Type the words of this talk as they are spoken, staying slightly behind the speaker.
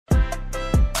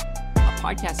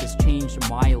podcast has changed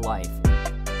my life.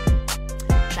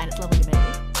 Dan, it's lovely to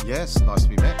meet you. Yes, nice to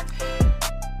be met.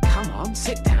 Come on,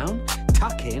 sit down,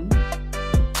 tuck in.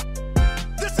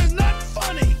 This is not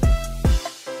funny!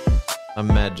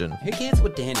 Imagine. Who cares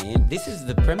what Dan and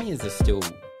the premiers are still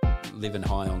living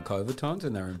high on COVID times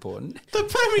and they're important. The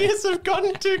premiers have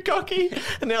gotten too cocky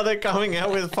and now they're coming out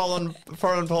with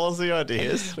foreign policy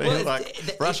ideas. Well,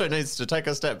 Russia needs to take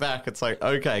a step back. It's like,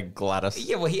 okay, Gladys.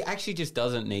 Yeah, well, he actually just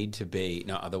doesn't need to be...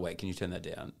 No, other way. Can you turn that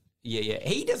down? Yeah.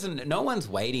 He doesn't... No one's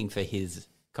waiting for his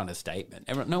kind of statement.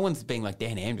 No one's being like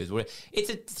Dan Andrews.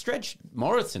 It's a stretch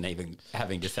Morrison even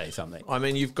having to say something. I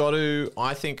mean, you've got to...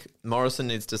 I think Morrison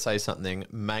needs to say something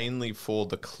mainly for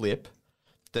the clip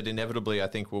that inevitably I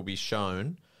think will be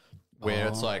shown where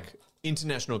it's like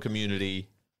international community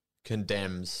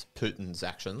condemns Putin's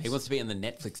actions. He wants to be in the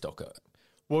Netflix doco.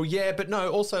 Well, yeah, but no,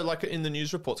 also like in the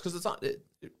news reports, because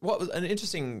what was an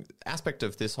interesting aspect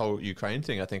of this whole Ukraine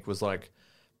thing, I think, was like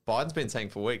Biden's been saying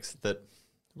for weeks that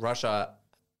Russia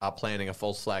are planning a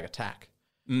false flag attack.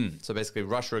 So basically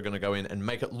Russia are going to go in and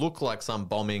make it look like some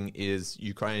bombing is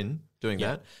Ukraine doing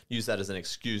that, use that as an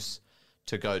excuse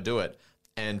to go do it.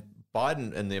 And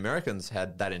Biden and the Americans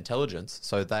had that intelligence,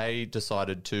 so they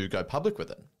decided to go public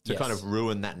with it to kind of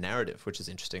ruin that narrative, which is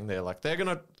interesting. They're like, they're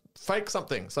going to fake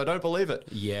something, so don't believe it.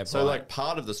 Yeah. So like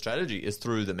part of the strategy is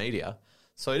through the media.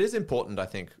 So it is important, I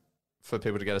think, for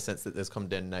people to get a sense that there's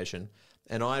condemnation.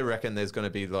 And I reckon there's going to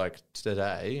be like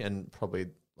today and probably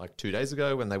like 2 days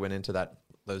ago when they went into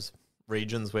those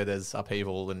regions where there's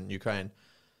upheaval in Ukraine,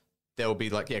 there will be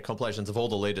like, compilations of all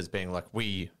the leaders being like,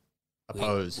 we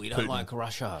oppose We don't Putin. like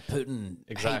Russia. Putin.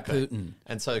 Exactly. Hate Putin.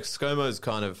 And so ScoMo's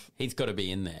kind of... He's got to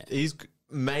be in there. He's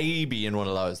maybe in one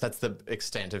of those. That's the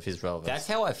extent of his relevance. That's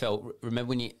how I felt. Remember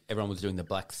when everyone was doing the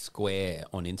black square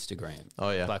on Instagram? Oh,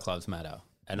 yeah. Black Lives Matter.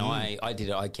 And I did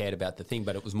it. I cared about the thing,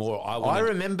 but it was more... I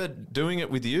remember doing it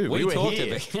with you. We were talked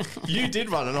here. You did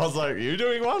one, and I was like, "You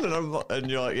doing one?" And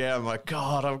you're like, "Yeah." I'm like,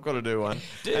 "God, I've got to do one."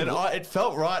 Dude, and it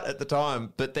felt right at the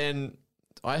time, but then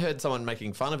I heard someone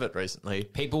making fun of it recently.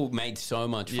 People made so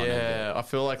much fun of it. Yeah, I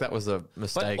feel like that was a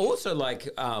mistake. But also, like,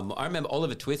 I remember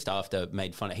Oliver Twist after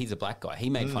made fun of... He's a black guy. He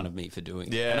made fun of me for doing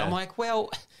it. Yeah. And I'm like, well...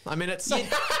 I mean, it's... You're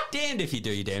damned if you do,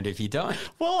 you're damned if you don't.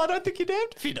 Well, I don't think you're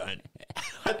damned if you don't.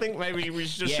 I think maybe we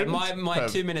just shouldn't. My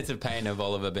 2 minutes of pain of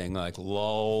Oliver being like,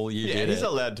 lol, you did it. He's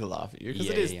allowed to laugh at you because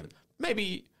it is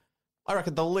maybe... I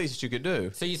reckon the least you could do.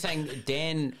 So you're saying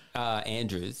Dan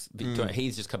Andrews,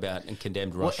 he's just come out and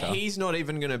condemned Russia. Well, he's not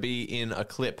even going to be in a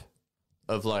clip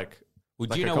of like... Well,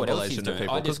 do like you a know what else he's compilation of doing?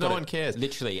 people, because no one cares.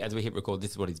 Literally, as we hit record,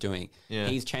 this is what he's doing. Yeah.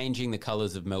 He's changing the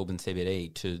colours of Melbourne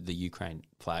CBD to the Ukraine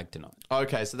flag tonight.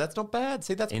 Okay, so that's not bad.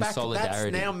 See, that's In back. solidarity.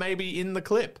 That's now maybe in the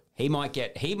clip. He might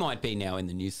be now in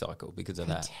the news cycle because of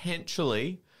that.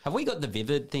 Potentially. Have we got the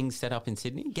Vivid thing set up in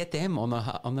Sydney? Get them on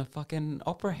the fucking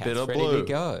Opera House, Bit of ready blue, to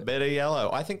go. bit of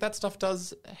yellow. I think that stuff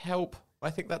does help. I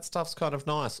think that stuff's kind of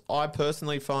nice. I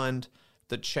personally find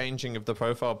the changing of the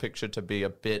profile picture to be a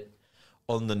bit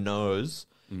on the nose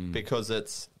because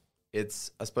it's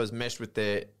I suppose meshed with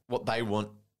what they want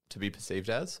to be perceived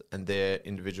as and their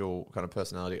individual kind of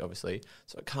personality, obviously.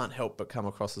 So it can't help but come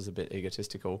across as a bit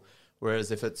egotistical. Whereas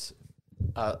if it's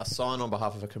a sign on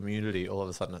behalf of a community, all of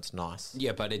a sudden it's nice.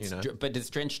 Yeah, but it's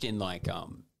drenched in like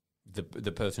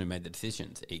the person who made the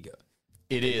decision's ego.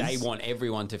 It is. They want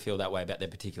everyone to feel that way about their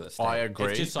particular state. I agree.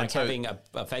 It's just like And so- having a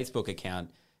Facebook account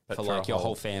for like your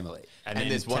whole family. And then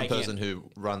there's one taking person who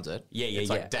runs it. Yeah, It's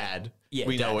yeah. like, Dad, Yeah,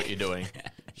 we Dad. know what you're doing.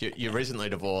 You're recently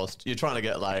divorced. You're trying to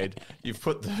get laid. You've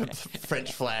put the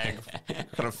French flag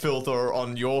kind of filter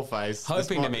on your face.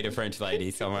 Hoping to meet a French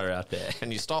lady somewhere out there. Can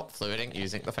you stop flirting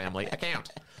using the family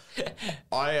account?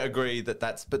 I agree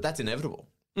that's inevitable.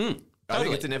 I think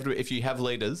totally. it's inevitable. If you have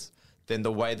leaders, then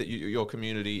the way that your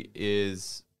community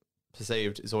is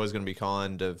perceived is always going to be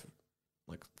kind of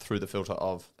like through the filter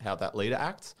of how that leader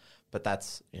acts. But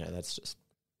that's just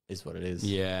is what it is.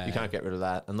 Yeah. You can't get rid of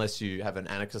that unless you have an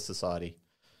anarchist society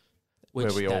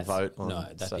where we all vote on. No,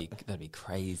 that'd be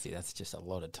crazy. That's just a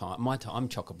lot of time. I'm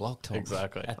chock-a-block, Tom.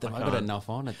 Exactly. I've got enough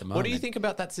on at the moment. What do you think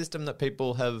about that system that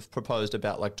people have proposed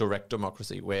about like direct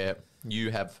democracy, where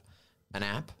you have an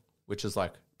app, which is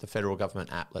like the federal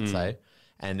government app, let's say,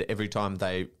 and every time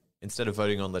instead of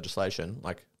voting on legislation,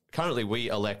 like currently we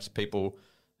elect people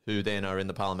who then are in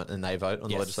the parliament and they vote on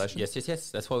the legislation? Yes.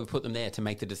 That's why we put them there, to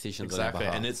make the decisions. Exactly,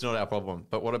 on our and behalf. it's not our problem.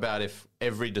 But what about if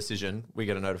every decision we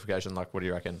get a notification like, what do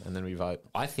you reckon? And then we vote.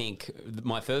 I think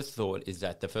my first thought is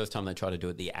that the first time they try to do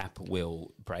it, the app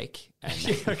will break.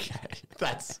 And Okay,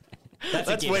 that's That's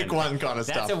That's week one kind of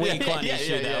stuff. That's a week one Yeah,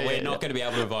 issue yeah, that yeah, we're yeah. not going to be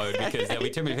able to vote because there'll be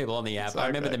too many people on the app. I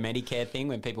remember the Exactly. Medicare thing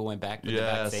when people went back with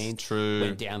Yes, the vaccine. true.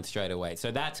 Went down straight away.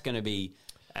 So that's going to be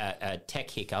a tech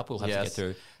hiccup we'll have to get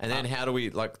through. And then how do we,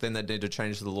 then they need to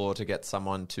change the law to get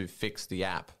someone to fix the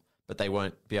app, but they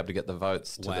won't be able to get the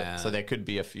votes. Wow. So there could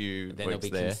be a few Then there'll weeks be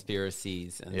there.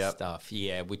 conspiracies and Yep. stuff,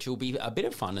 which will be a bit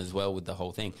of fun as well with the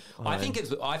whole thing. I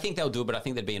think they'll do it, but I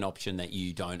think there'd be an option that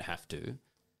you don't have to.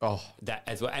 Oh, That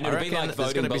as well, and I it'll be reckon like there's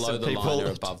voting gonna be below some the people line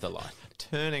or above the line.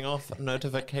 turning off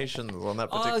notifications on that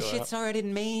particular Oh shit! app. Sorry, I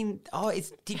didn't mean.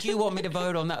 Did you want me to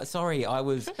vote on that? Sorry, I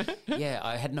was. Yeah,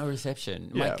 I had no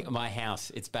reception. My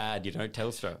house, it's bad.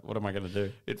 Telstra. What am I going to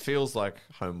do? It feels like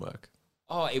homework.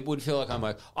 Oh, it would feel like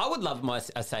homework. I would love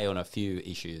a say on a few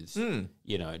issues. Hmm.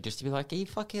 Just to be like, hey,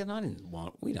 fucking,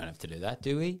 we don't have to do that,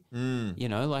 do we? Hmm.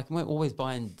 We're always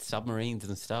buying submarines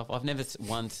and stuff. I've never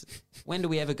once. When do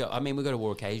we ever go? I mean, we go to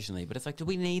war occasionally, but it's like, do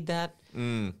we need that?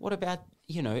 Hmm. What about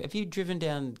have you driven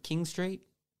down King Street?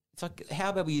 It's like,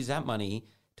 how about we use that money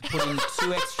to put in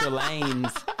 2 extra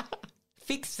lanes,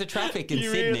 fix the traffic in You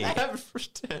Sydney? really have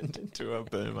turned into a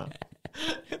boomer.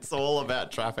 It's all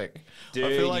about traffic. Dude, I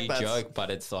feel like you joke,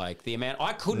 but it's like the amount.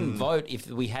 I couldn't vote if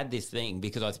we had this thing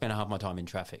because I spent half my time in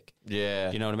traffic.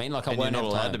 Yeah. You know what I mean? Like I And you're won't not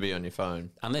have allowed time. to be on your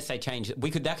phone. Unless they change it.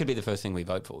 That could be the first thing we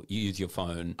vote for. You use your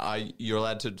phone. You're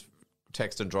allowed to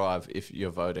text and drive if you're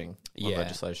voting on Yeah.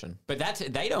 legislation. But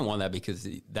they don't want that because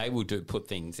they will put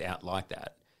things out like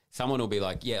that. Someone will be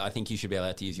like, yeah, I think you should be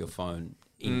allowed to use your phone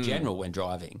in general when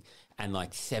driving. And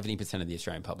like 70% of the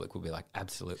Australian public will be like,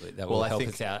 absolutely, that will I help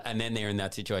think- us out. And then they're in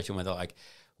that situation where they're like,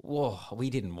 whoa, we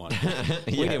didn't want that.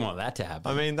 We didn't want that to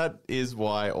happen. I mean, that is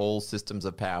why all systems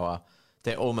of power,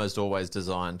 they're almost always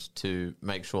designed to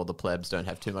make sure the plebs don't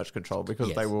have too much control because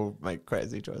Yes. they will make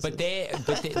crazy choices. But they aren't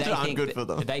think good for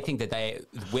them. They think that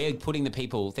we're putting the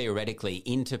people theoretically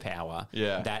into power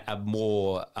Yeah. that are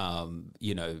more,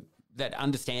 that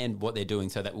understand what they're doing,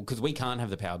 so that because we can't have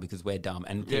the power because we're dumb,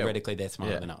 and theoretically they're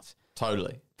smarter than us.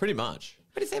 Totally. Pretty much.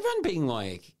 But is everyone being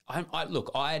like,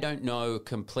 look, I don't know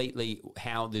completely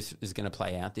how this is going to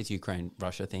play out, this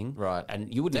Ukraine-Russia thing. Right.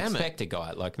 And you wouldn't Damn it. expect a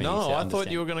guy like me to No, I thought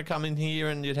understand. you were going to come in here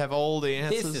and you'd have all the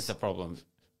answers. This is the problem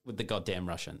with the goddamn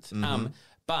Russians. Mm-hmm.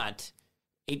 But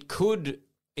it could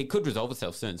resolve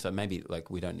itself soon. So maybe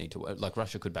we don't need to like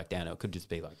Russia could back down. Or it could just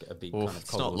be like a big Oof, kind of it's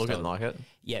Cold not War looking style. like it.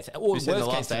 Yes. Or seen the worst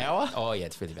last case hour? Oh yeah,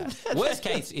 it's really bad. Worst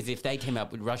case is if they team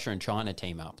up with Russia and China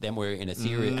team up, then we're in a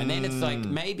serious. And then it's like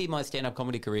maybe my stand-up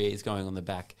comedy career is going on the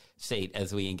back seat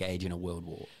as we engage in a world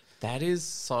war. That is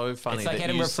so funny. It's like that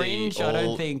Edinburgh you see Fringe, I don't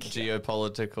all think-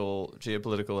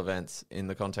 geopolitical events in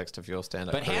the context of your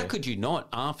stand-up But career. how could you not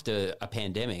after a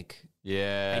pandemic?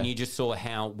 Yeah. And you just saw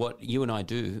how what you and I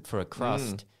do for a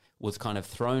crust was kind of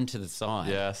thrown to the side.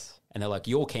 Yes. And they're like,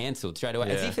 you're cancelled straight away.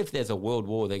 As Yeah. if there's a world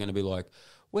war, they're going to be like,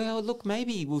 well, look,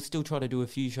 maybe we'll still try to do a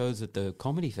few shows at the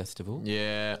comedy festival.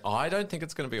 Yeah. I don't think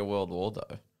it's going to be a world war,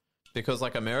 though. Because,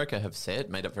 America have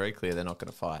made it very clear they're not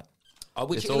going to fight. Oh,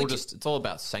 It's all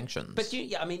about sanctions. But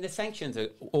I mean, the sanctions are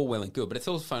all well and good, but it's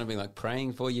also fun being like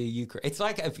praying for you, Ukraine. It's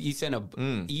like if you sent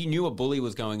you knew a bully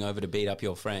was going over to beat up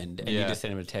your friend, and you Yeah. just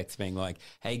sent him a text being like,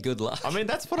 "Hey, good luck." I mean,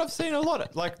 that's what I've seen a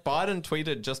lot. Like, Biden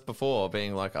tweeted just before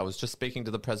being like, I was just speaking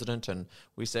to the president and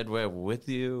we said we're with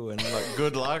you and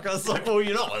good luck. I was like, well,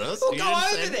 you're not with us. Well, You go didn't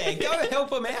over send- there, go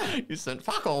help him out. You sent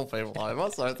fuck all people over,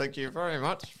 so thank you very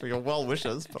much for your well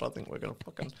wishes, but I think we're going to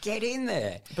fucking... Get in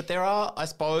there. But there are, I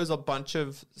suppose, a bunch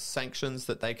of sanctions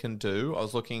that they can do. I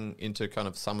was looking into kind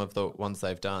of some of the ones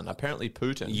they've done. Apparently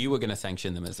Putin... You were going to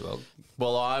sanction them as well.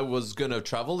 Well, I was going to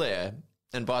travel there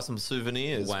and buy some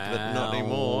souvenirs, but not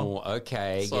anymore.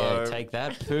 Okay, So- yeah, take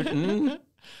that, Putin.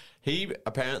 He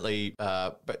apparently,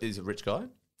 but he's a rich guy.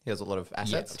 He has a lot of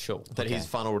assets sure. that Okay. he's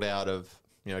funneled out of,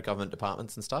 government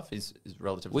departments and stuff. He's a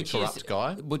relatively corrupt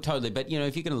guy. Well, totally. But,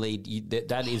 if you're going to lead,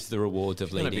 that is the rewards of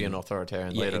He's going leading. to be an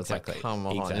authoritarian Yeah, leader. exactly. It's like, come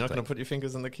on. You're not Exactly. going to put your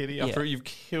fingers in the kitty Yeah. after you've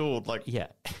killed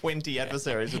 20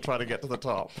 adversaries to try to get to the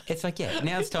top. It's like,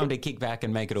 now it's time to kick back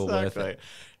and make it all worth it.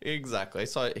 Exactly.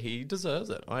 So he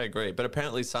deserves it. I agree. But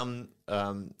apparently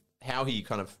how he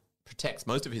kind of protects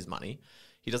most of his money,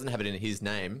 he doesn't have it in his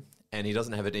name and he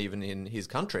doesn't have it even in his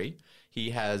country.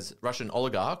 He has Russian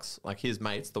oligarchs, like his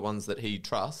mates, the ones that he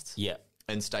trusts. Yeah.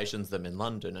 And stations them in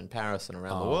London and Paris and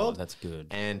around the Oh, world. that's good.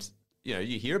 And,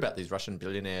 you hear about these Russian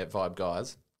billionaire vibe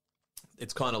guys.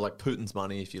 It's kind of like Putin's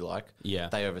money, if you like. Yeah.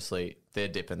 They obviously, they're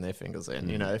dipping their fingers in.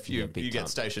 If you, Yeah, big you get time.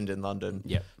 stationed in London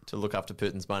Yeah. to look after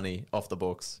Putin's money off the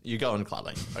books, you're going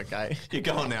clubbing, okay? You're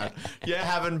going out. You're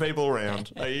having people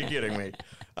around. Are you kidding me?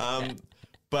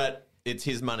 But it's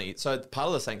his money. So part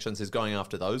of the sanctions is going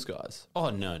after those guys. Oh,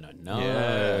 no.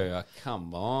 Yeah.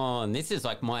 Come on. This is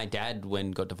like my dad, when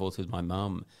got divorced with my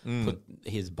mum, put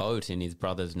his boat in his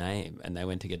brother's name and they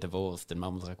went to get divorced. And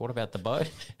mum was like, what about the boat?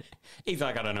 He's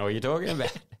like, I don't know what you're talking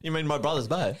about. You mean my brother's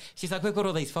boat? She's like, we've got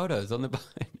all these photos on the boat.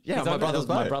 Yeah, He's my like, brother's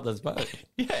 "That was boat." My brother's boat.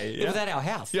 Yeah. It was at our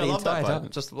house. Yeah, I the love that entire boat.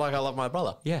 time. Just like I love my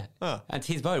brother. Yeah. Oh. And it's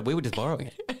his boat. We were just borrowing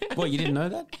it. Well, you didn't know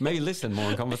that? Maybe listen more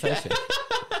in conversation.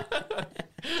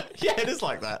 Yeah, it is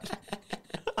like that.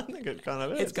 I think it kind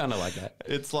of is. It's kind of like that.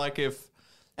 It's like if,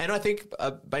 and I think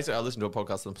basically I listened to a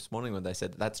podcast this morning when they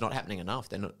said that's not happening enough.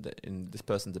 They're not, in this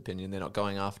person's opinion, they're not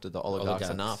going after the oligarchs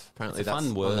enough. Apparently, It's a that's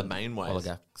fun one of word, the main ways.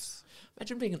 oligarchs.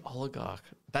 Imagine being an oligarch.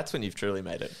 That's when you've truly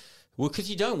made it. Well, because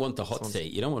you don't want the hot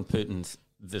seat. You don't want Putin's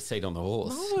the seat on the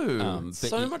horse. No, but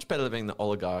so you- much better than being the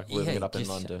oligarch living it up in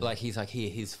just, London. Like he's like,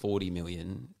 here's 40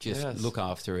 million. Just Yes. look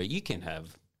after it. You can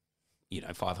have,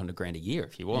 500 grand a year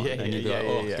if you want. Yeah, and yeah, you'd be yeah, like,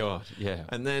 yeah, oh yeah. god, yeah.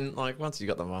 And then, like, once you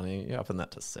got the money, you're upping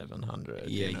that to 700.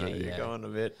 Yeah, you know, yeah, You're yeah. going a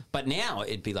bit. But now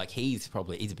it'd be like he's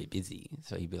a bit busy,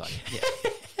 so he'd be like,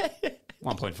 yeah,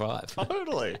 1.5.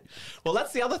 Totally. Well,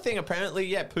 that's the other thing. Apparently,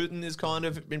 yeah, Putin is kind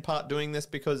of in part doing this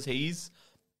because he's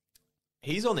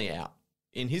on the out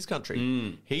in his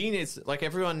country. He needs, like,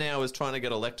 everyone now is trying to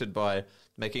get elected by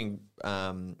making,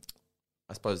 I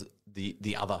suppose,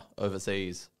 the other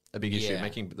overseas a big issue, Yeah.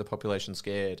 making the population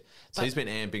scared. So But- he's been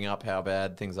amping up how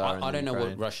bad things are. in I don't know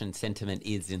Ukraine. what Russian sentiment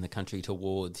is in the country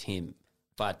towards him,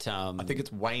 but I think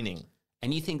it's waning.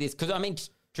 and you think this because I mean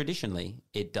traditionally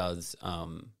it does.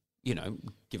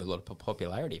 Give a lot of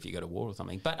popularity if you go to war or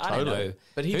something. But I don't Totally. know.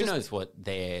 But he who just- knows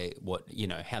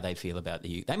how they feel about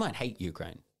the. They might hate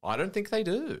Ukraine. I don't think they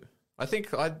do. I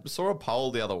think I saw a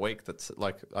poll the other week that's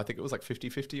like, I think it was like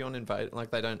 50-50 on invade.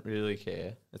 Like, they don't really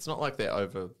care. It's not like they're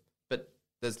over, but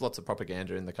there's lots of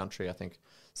propaganda in the country, I think,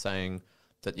 saying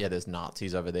that, yeah, there's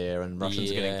Nazis over there and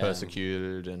Russians getting Yeah.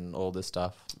 persecuted and all this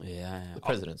stuff. Yeah, The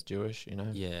president's Jewish,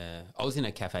 yeah. I was in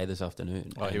a cafe this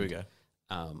afternoon. Oh, here we and,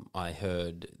 go. I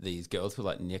heard these girls were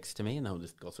like next to me and they were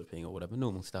just gossiping or whatever,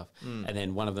 normal stuff. Hmm. And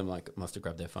then one of them like must have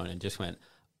grabbed their phone and just went,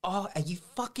 "Oh, are you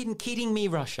fucking kidding me,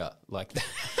 Russia?" Like that.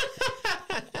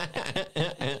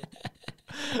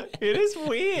 It is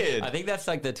weird. I think that's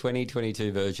like the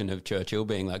 2022 version of Churchill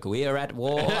being like, "We are at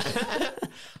war."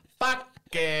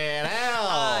 Fucking hell.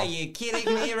 Are you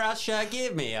kidding me, Russia?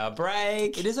 Give me a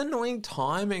break. It is annoying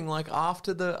timing, like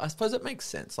after I suppose it makes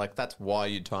sense. Like, that's why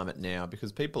you time it now,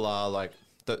 because people are like,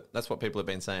 that's what people have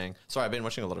been saying. Sorry, I've been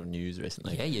watching a lot of news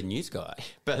recently. Yeah, you're a news guy.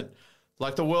 But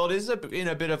like, the world is in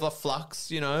a bit of a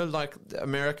flux, like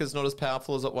America's not as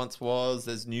powerful as it once was.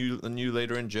 There's a new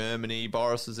leader in Germany.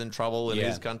 Boris is in trouble in Yeah.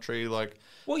 his country. Like,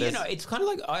 Well, there's- it's kind of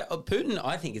like Putin,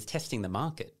 I think, is testing the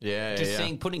market. Yeah, Just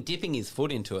yeah. dipping his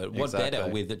foot into it. What better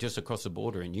Exactly. with it just across the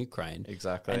border in Ukraine?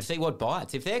 Exactly. And see what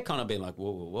bites. If they're kind of being like,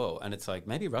 whoa, whoa, whoa. And it's like,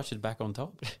 maybe Russia's back on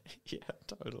top. yeah,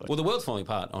 totally. Well, the world's falling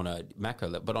apart on a macro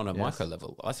level, but on a micro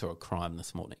level, I saw a crime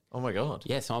this morning. Oh my God.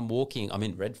 Yeah, so I'm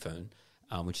in Redfern,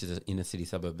 which is an inner city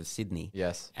suburb of Sydney.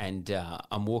 Yes. And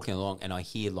I'm walking along and I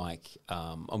hear like,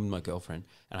 I'm with my girlfriend,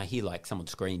 and I hear like someone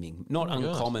screaming. Not God.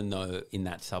 uncommon though in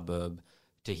that suburb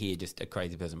to hear just a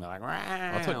crazy person be like,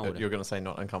 I thought you were going to say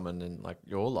not uncommon in like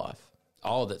your life.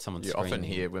 oh, that someone's You screaming. often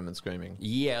hear women screaming.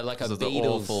 Yeah, like a Because of the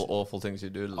Beatles. awful things you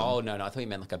do to them. Oh, no, I thought you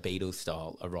meant like a Beatles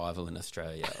style arrival in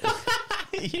Australia.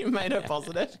 You made it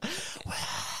positive.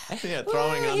 Yeah,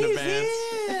 throwing underpants.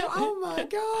 Oh my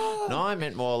God. No, I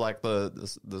meant more like the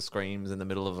screams in the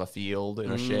middle of a field in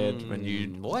a shed when you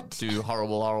what? do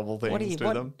horrible things to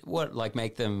them. What, like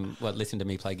make them, listen to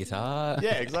me play guitar?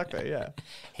 Yeah, exactly. Yeah,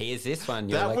 Here's this one.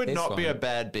 You're that like would this not be a one.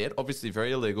 bad bit. Obviously,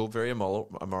 very illegal, very immoral,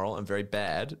 and very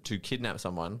bad to kidnap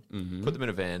someone, put them in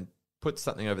a van, put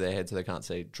something over their head so they can't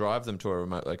see, drive them to a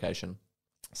remote location,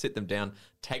 sit them down,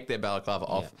 take their balaclava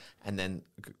off, and then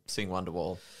sing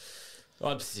Wonderwall.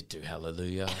 I'd just do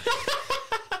Hallelujah.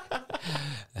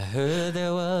 I heard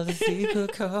there was a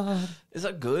secret chord. Is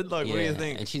that good? Like, what do you Yeah.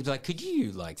 think? And she's like, could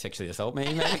you like sexually assault me,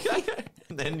 maybe?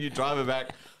 And then you drive her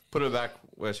back, put her back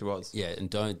where she was. Yeah, and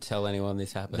don't tell anyone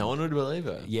this happened. No one would believe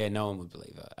her. Yeah, no one would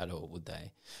believe her at all, would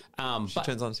they? She But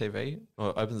turns on TV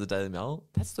or opens the Daily Mail.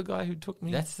 That's the guy who took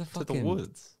me That's the to the fucking-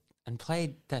 woods. and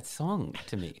played that song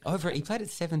to me. He played it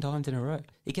 7 times in a row.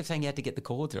 He kept saying he had to get the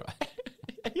chords right.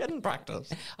 He hadn't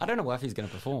practiced. I don't know why if he's going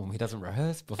to perform. He doesn't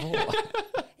rehearse before.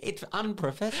 It's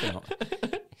unprofessional.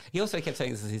 He also kept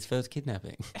saying this is his first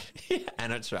kidnapping.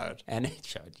 And it showed. And it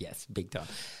showed, yes, big time.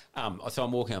 So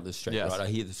I'm walking up the street, Yes. right? I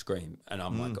hear the scream, and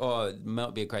I'm like, oh, it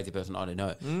might be a crazy person, I don't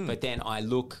know. But then I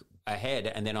look ahead,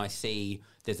 and then I see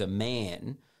there's a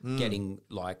man getting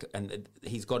like, and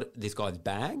he's got this guy's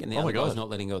bag, and the Oh my other guy's God. not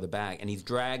letting go of the bag, and he's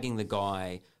dragging the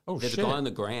guy. Oh, There's shit. a guy on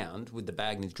the ground with the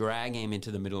bag, and he's dragging him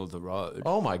into the middle of the road.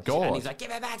 Oh my God. And he's like,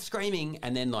 "Give it back!" screaming,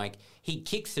 and then like he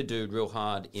kicks the dude real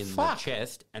hard in Fuck. the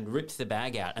chest and rips the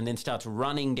bag out, and then starts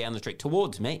running down the street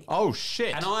towards me. Oh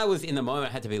shit. And I was in the moment,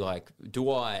 I had to be like,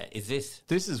 is this?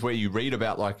 This is where you read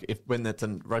about like if when that's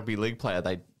a rugby league player,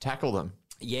 they tackle them.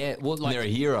 Yeah, well, like They're a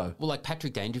hero. Well, like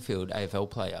Patrick Dangerfield, AFL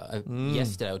player,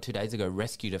 yesterday or 2 days ago,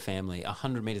 rescued a family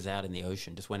 100 meters out in the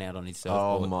ocean. Just went out on his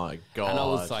surfboard. Oh my God. And I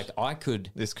was like, I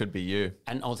could. This could be you.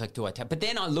 And I was like, do I tap? But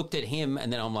then I looked at him,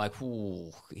 and then I'm like,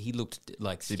 ooh, he looked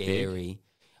like he big? scary.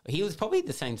 He was probably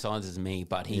the same size as me,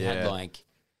 but he had Yeah. like,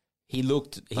 he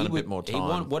looked. Had a bit more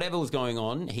time. Whatever was going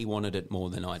on, he wanted it more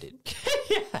than I did.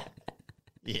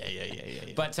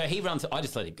 Yeah. But so he runs. I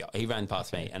just let him go. He ran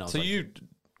past me, and I was So like, you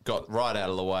got right out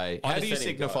of the way. I How just do you let him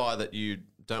go. signify that you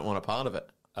don't want a part of it?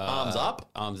 Arms up,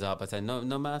 arms up. I say, no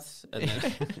mas. And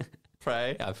then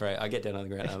pray. I pray. I get down on the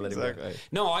ground and I let him Exactly. go.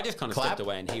 No, I just kind of Clap. stepped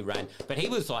away and he ran. But he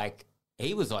was like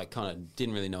kind of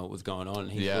didn't really know what was going on.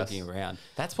 He was Yes. looking around.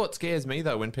 That's what scares me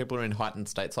though, when people are in heightened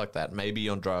states like that, maybe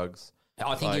on drugs.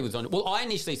 I think he Like, was on. Well, I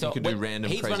initially saw could do random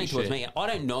he's crazy running towards shit. me. I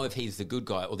don't know if he's the good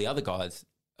guy or the other guy's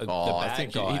the Oh, bad I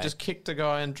think guy. he just kicked a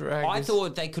guy and dragged. I his-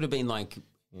 thought they could have been like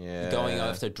Yeah. going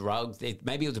after drugs.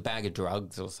 Maybe it was a bag of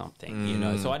drugs or something, you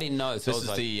know. So I didn't know. So I This was is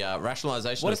like, the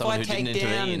rationalization what of if I someone who didn't take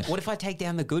down? intervene. What if I take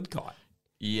down the good guy?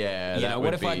 Yeah, You that know, would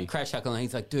what if I be- crash tackle and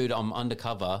he's like, dude, I'm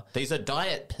undercover. These are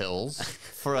diet pills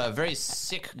for a very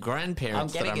sick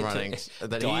grandparents that I'm into running.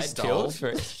 That he diet stole. pills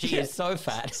for she is so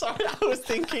fat. Sorry, I was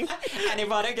thinking. And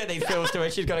if I don't get these pills to her,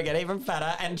 she's going to get even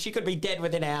fatter, and she could be dead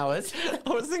within hours.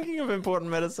 I was thinking of important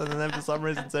medicine, and then for some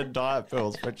reason said diet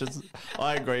pills, which is,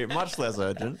 I agree, much less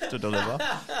urgent to deliver.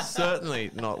 Certainly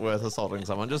not worth assaulting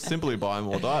someone. Just simply buy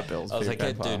more diet pills. I was for like, your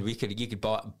yeah, grandpa. dude, you could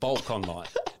buy bulk online.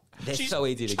 They're She's so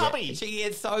easy to chubby. get. She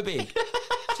is so big.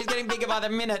 She's getting bigger by the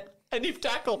minute. And you've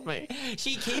tackled me.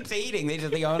 She keeps eating. These are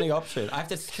the only option. I have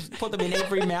to put them in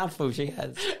every mouthful she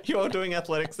has. You're doing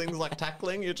athletics things like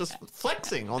tackling. You're just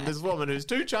flexing on this woman who's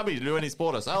too chubby to do any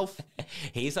sport herself.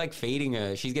 He's like feeding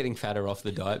her. She's getting fatter off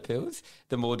the diet pills.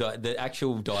 The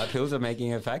actual diet pills are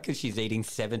making her fat because she's eating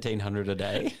 1,700 a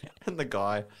day. And the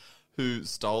guy who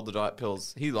stole the diet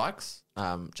pills, he likes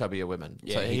chubbier women.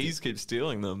 Yeah, so he- he keeps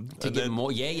stealing them. To get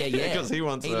more, yeah. Because he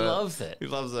wants He her. loves it. He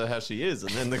loves her how she is.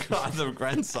 And then the guy, the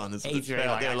grandson, is He's really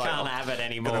out like, there I can't "Oh, have it I'm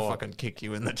anymore." gonna fucking kick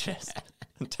you in the chest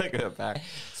and take her back.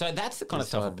 So that's the kind of His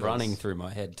stuff diet pills. running through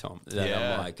my head, Tom. That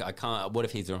Yeah. I'm like, I can't. What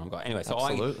if he's the wrong guy? Anyway, so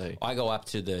Absolutely. I go up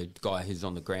to the guy who's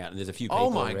on the ground, and there's a few people Oh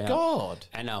my around. God.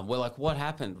 And we're like, what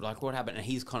happened? Like, what happened? And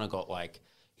he's kind of got like.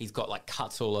 He's got like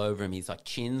cuts all over him. He's like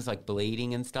chin's like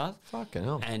bleeding and stuff. Fucking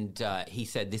hell. And he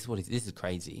said, "This is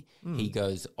crazy." He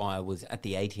goes, "I was at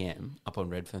the ATM up on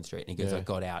Redfern Street," and he goes, "I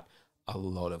got out a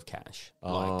lot of cash,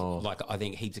 like I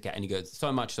think heaps of cash." And he goes,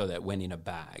 "So much so that it went in a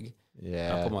bag.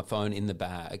 Yeah. I put my phone in the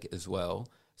bag as well."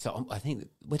 So I think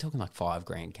we're talking like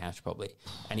 $5,000 cash probably.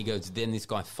 And he goes, then this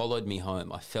guy followed me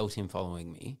home. I felt him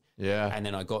following me. Yeah. And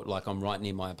then I got like, I'm right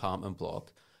near my apartment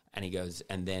block. And he goes,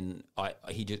 and then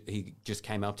he just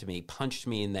came up to me, punched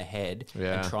me in the head,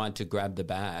 Yeah. and tried to grab the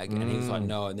bag. And he was like,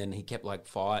 no. And then he kept like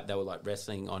fight. They were like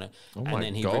wrestling on it. my and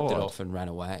then he ripped it God. off and ran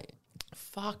away.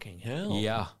 Fucking hell.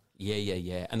 Yeah.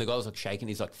 And the guy was like shaking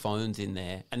his like phones in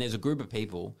there. And there's a group of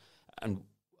people, and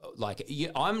like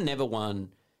I'm never one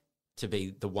to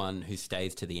be the one who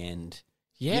stays to the end.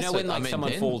 Yes, you know when I like mean, someone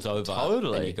then falls over,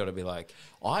 totally. and you got to be like,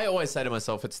 I always say to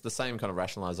myself, it's the same kind of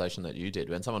rationalization that you did.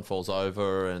 When someone falls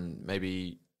over and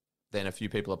maybe then a few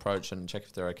people approach and check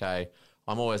if they're okay,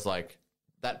 I'm always like,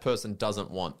 that person doesn't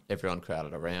want everyone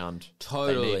crowded around. They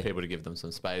Totally. need people to give them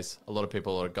some space. A lot of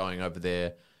people are going over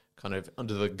there kind of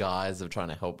under the guise of trying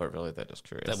to help, but really they're just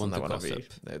curious. They want and the wanna be,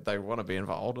 gossip. they want to be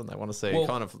involved and they want to see Well-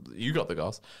 kind of, you got the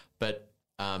goss. But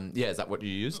yeah, is that what you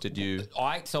used? Did you?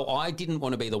 So I didn't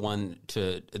want to be the one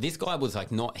to. This guy was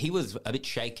like not. He was a bit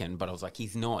shaken, but I was like,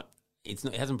 he's not. It's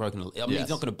not. It hasn't broken. I mean, Yes. he's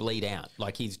not going to bleed out.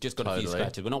 Like he's just got a few Totally.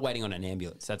 scratches. We're not waiting on an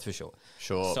ambulance. That's for sure.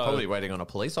 Sure, So- probably waiting on a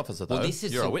police officer though. Well, this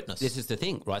is You're a witness. This is the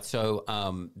thing, right? So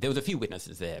there was a few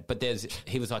witnesses there, but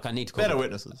he was like, I need to call Better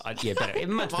witnesses. better,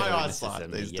 much My better witnesses eyesight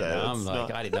than me. these You know? days, I'm it's like,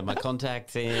 not- I didn't have my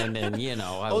contacts in, and you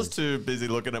know, I was too busy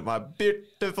looking at my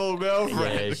beautiful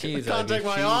girlfriend. Yeah, she's Can't take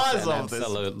my eyes off this.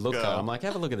 absolute looker. girl. I'm like,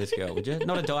 have a look at this girl, would you?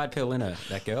 Not a diet pill in her,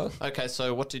 that girl. Okay,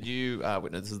 so what did you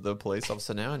witness? This is the police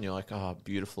officer now, and you're like, oh,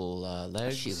 beautiful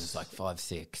legs. She was like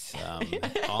 5'6",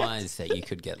 eyes that you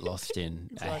could get lost in,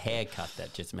 a haircut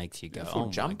that just makes you go, Full oh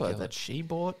jumper my God. that she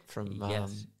bought from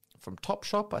Yes. from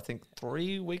Topshop, I think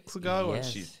 3 weeks ago, and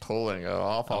Yes. she's pulling it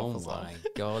off. I Oh was like, my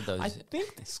God, I those.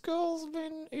 think this girl's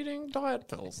been eating diet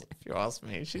pills, if you ask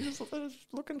me. She's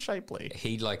looking shapely.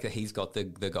 He's got the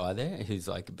guy there who's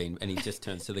like been, and he just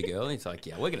turns to the girl and he's like,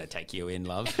 "Yeah, we're gonna take you in,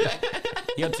 love.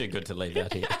 You're too good to leave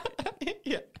out here."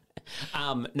 Yeah.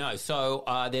 No, so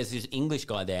there's this English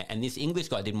guy there, and this English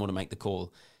guy didn't want to make the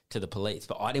call to the police,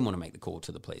 but I didn't want to make the call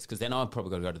to the police because then I've probably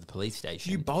got to go to the police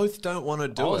station. You both don't want to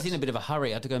do I it. was in a bit of a hurry.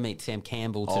 I had to go meet Sam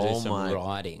Campbell to Oh do some my-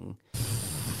 writing.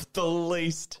 The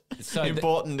least So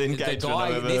important engagement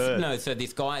I've ever heard. No, so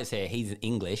this guy is here. He's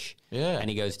English. Yeah. And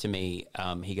he goes to me.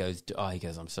 He goes,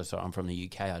 "I'm so sorry. I'm from the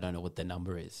UK. I don't know what the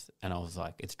number is." And I was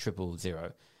like, "It's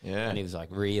 000." Yeah. And he was like,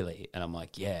 "Really?" And I'm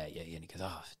like, "Yeah." And he goes,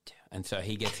 "Oh." Damn. And so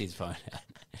he gets his phone out,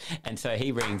 and so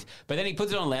he rings, but then he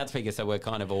puts it on loudspeaker, so we're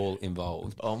kind of all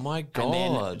involved. Oh my And God.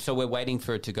 then, so we're waiting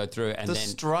for it to go through, and the then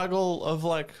struggle of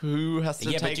like who has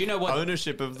to Yeah, but take you know what?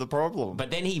 ownership of the problem.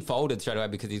 But then he folded straight away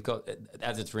because he's got,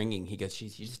 as it's ringing, he goes,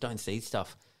 "Jeez, you just don't see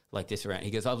stuff like this around." He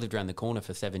goes, "I've lived around the corner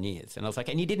for 7 years." And I was like,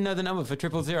 "And you didn't know the number for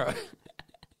 000?"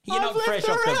 You're I've not lived fresh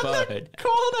off the around boat.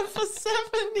 corner for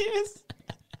 7 years.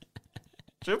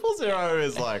 000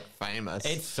 is like famous.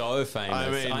 It's so famous.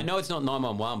 I I, mean- know it's not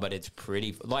 911, but it's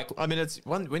pretty, like, I mean, it's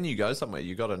when you go somewhere,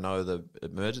 you got to know the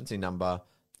emergency number.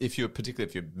 Particularly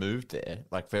if you've moved there,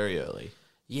 like very early.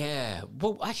 yeah.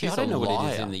 Well, actually, He's I don't a know what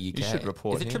it is liar. in the UK. You should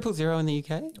report Is it him. 000 in the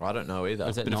UK? I don't know either. Or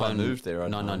is it But if I 9- moved there,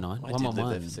 I'd 999? know. I did live there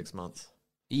 111. for 6 months.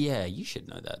 Yeah, you should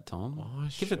know that, Tom. I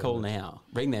Give it a call should. now.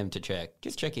 Ring them to check.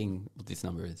 Just checking what this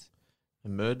number is.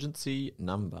 Emergency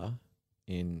number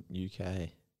in UK.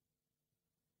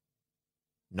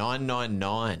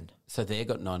 999. So they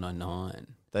got 999.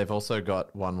 They've also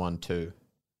got 112.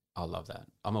 I love that.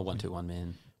 I'm a 121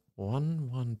 man.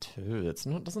 112. It's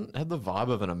not doesn't have the vibe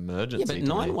of an Yeah, emergency. but to me.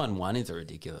 911 is a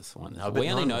ridiculous one. No, but we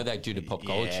only know 911 that due to pop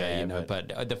culture, Yeah, you know.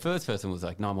 But the first person was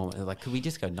like 911. They're like, could we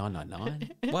just go 999?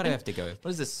 Why do I have to go?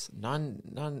 What is this?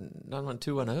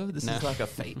 91210? This No. is like a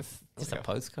fate. Just a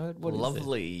postcode? What is it?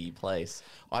 Lovely place.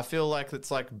 I feel like it's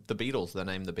like the Beatles. They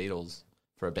named the Beatles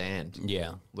for a band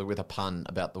Yeah. with a pun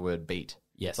about the word beat.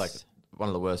 Yes. It's like one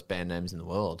of the worst band names in the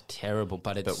world. Terrible,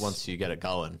 but it's But once you get it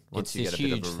going, once it's you this get a bit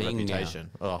huge of a thing now. reputation,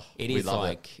 oh, it we is love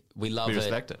like it. we love We it.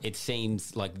 respect it. It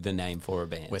seems like the name for a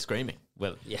band. We're screaming.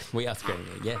 Well, yeah, we are screaming.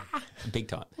 Yeah, big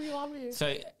time. We love you.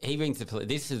 So he rings the police.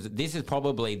 This is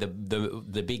probably the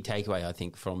big takeaway I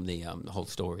think from the whole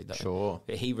story. Though. Sure.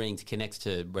 He rings, connects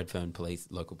to Redfern Police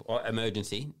local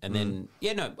emergency, and then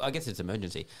I guess it's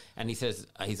emergency. And he says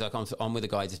he's like I'm with a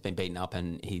guy who's just been beaten up,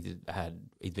 and he's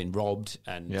been robbed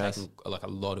and Yes. taken like a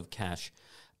lot of cash.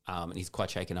 And he's quite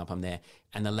shaken up. I'm there,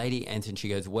 and the lady answers, and she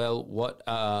goes, "Well, what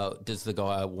does the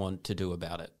guy want to do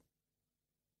about it?"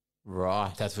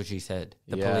 Right. That's what she said.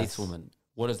 The Yes. policewoman.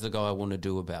 What does the guy want to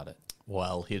do about it?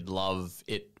 Well, he'd love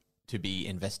it to be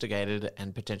investigated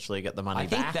and potentially get the money I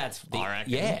think back. that's the I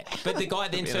reckon. yeah. But the guy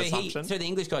then Could be an so assumption. the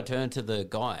English guy turned to the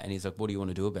guy and he's like, "What do you want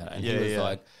to do about it?" And Yeah, he was yeah.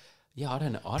 like, "Yeah, I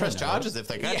don't know. I Press don't know." charges if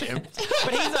they catch him.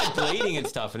 But he's like bleeding and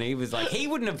stuff, and he was like, he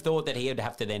wouldn't have thought that he would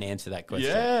have to then answer that question.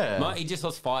 Yeah. He just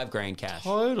lost $5,000 cash.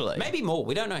 Totally. Maybe more.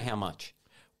 We don't know how much.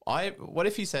 What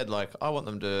if he said like, I want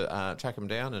them to track him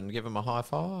down and give him a high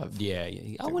five? Yeah,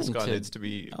 yeah. I think this guy needs to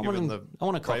be given the I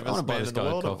want a coffee. I want to buy bravest this man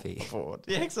in guy a the world coffee. award.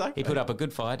 Yeah, exactly. He put up a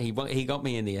good fight. He got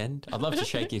me in the end. I'd love to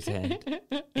shake his hand.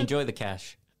 Enjoy the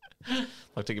cash.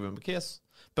 like to give him a kiss.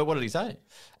 But what did he say?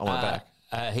 I want it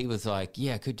back. He was like,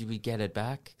 "Yeah, could we get it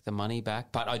back, the money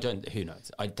back?" But I don't. Who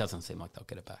knows? It doesn't seem like they'll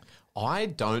get it back. I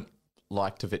don't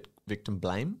like to victim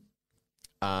blame,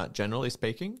 generally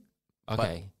speaking.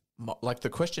 Okay. Like the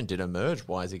question did emerge.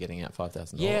 Why is he getting out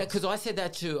 $5,000? Yeah, because I said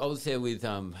that too. I was there with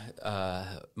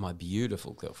my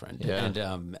beautiful girlfriend, Yeah.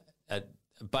 and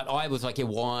but I was like, "Yeah,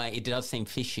 why?" It does seem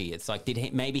fishy. It's like,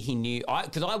 maybe he knew?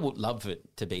 Because I would love it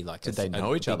to be like. Did they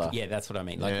know each other? Yeah, that's what I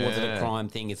mean. Like, was it a Yeah. crime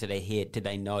thing? Is it a hit? Did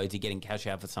they know? Is he getting cash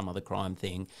out for some other crime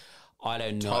thing? I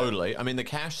don't know. Totally. I mean, the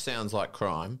cash sounds like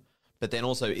crime, but then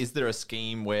also, is there a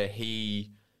scheme where he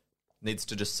needs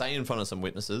to just say in front of some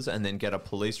witnesses and then get a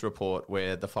police report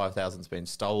where the 5,000's been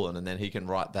stolen, and then he can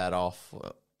write that off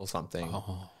or something,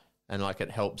 and like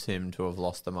it helps him to have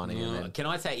lost the money? And then Can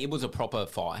I say it was a proper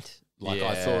fight? Like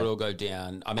I Yeah. saw it all go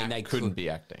down. I mean, they couldn't be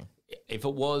acting. If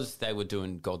it was, they were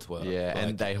doing God's work. Yeah, Like,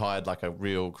 and they hired like a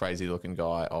real crazy looking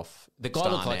guy off. the guy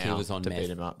Star looked like he Now was on to meth. beat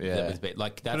him up. That Yeah, was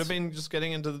like could that's have been just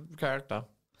getting into the character.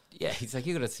 yeah. He's like,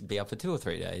 you got to be up for 2 or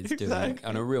 3 days doing Exactly.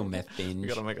 on a real meth binge. You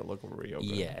got to make it look real good.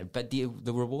 Yeah, but the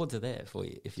rewards are there for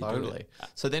you if you do Totally. it.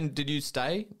 So then, did you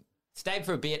stay? Stayed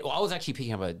for a bit. Well, I was actually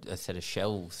picking up a set of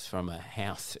shelves from a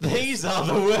house. These are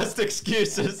the worst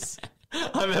excuses.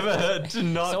 I've ever heard to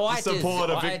not So I had to- support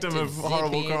I a had victim to of zip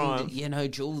horrible in. crime. You know,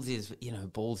 Jules is,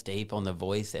 balls deep on the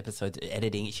Voice episodes,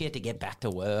 editing. She had to get back to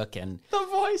work, and The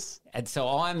Voice.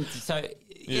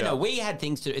 we had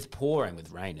things to. It's pouring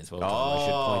with rain as well. Tom. I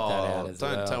should point that out as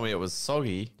don't well. tell me it was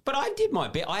soggy. But I did my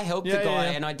bit. I helped Yeah, the guy,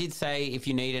 yeah. and I did say, if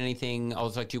you need anything, I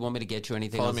was like, do you want me to get you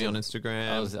anything? Follow I was me on up- Instagram.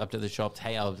 I was up to the shops.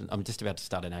 Hey, I'm just about to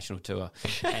start a national tour,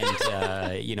 and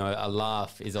a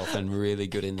laugh is often really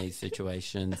good in these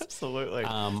situations. Absolutely.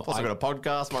 I Also got a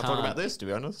podcast. Might talk can't- about this, to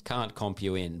be honest. Can't comp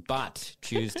you in, but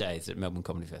Tuesdays at Melbourne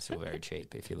Comedy Festival are very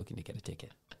cheap if you're looking to get a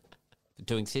ticket.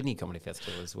 Doing Sydney Comedy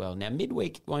Festival as well. Now,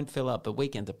 midweek won't fill up, but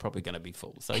weekends are probably going to be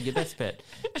full. So your best bet,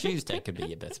 Tuesday could be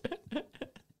your best bet.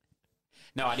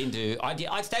 No, I didn't do.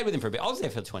 I stayed with him for a bit. I was there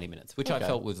for 20 minutes, which I Okay.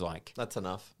 felt was like, That's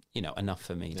enough. enough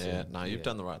for me. Yeah, no, you've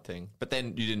done the right thing. But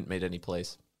then you didn't meet any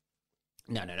police.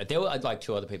 No. There were like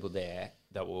two other people there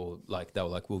that were like,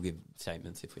 we'll give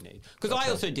statements if we need. Because I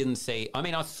also didn't see. I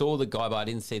mean, I saw the guy, but I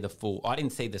didn't see the full. I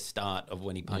didn't see the start of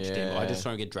when he punched him. I Yeah. just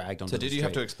saw him get dragged onto So the did you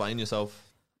have to street. explain yourself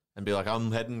and be like,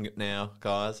 I'm heading now,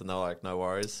 guys? And they're like, no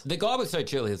worries. The guy was so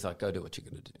chill. He was like, "Go do what you're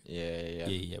gonna do." Yeah.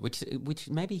 Yeah. Which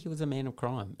maybe he was a man of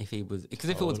crime. If he was, because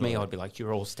if it was me, I'd be like,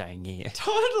 "You're all staying here."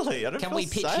 Totally. I don't Can feel we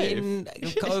pitch safe. in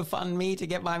GoFundMe to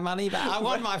get my money back? I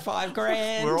want my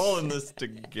 $5,000. We're all in this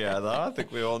together. I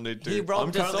think we all need to. He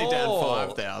robbed I'm us currently down all.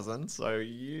 5,000, so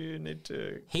you need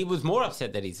to. He was more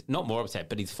upset that he's not more upset,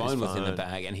 but his phone was in the phone.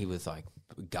 bag, and he was like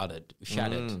gutted,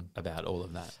 shattered about all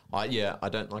of that. I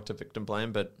don't like to victim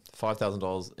blame, but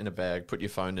 $5,000 in a bag, put your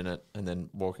phone in it, and then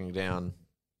walking down.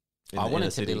 I wanted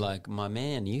to city. be like, my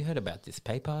man, you heard about this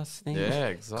PayPass thing? Yeah,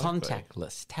 exactly.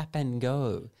 Contactless, tap and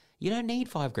go. You don't need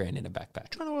 $5,000 in a backpack.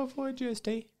 trying to avoid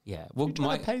GST. Yeah, well, Trying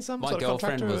my to pay some my sort of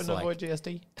girlfriend contractor was and like, avoid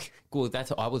GST. well,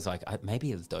 that's I was like,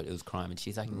 maybe it was crime, and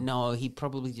she's like, no, he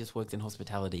probably just works in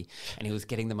hospitality, and he was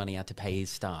getting the money out to pay his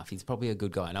staff. He's probably a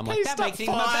good guy, and I'm like, His that staff makes him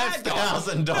a bad guy.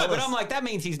 $5,000. No, but I'm like, that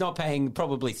means he's not paying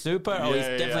probably super, or he's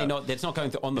Yeah, definitely yeah. not. That's not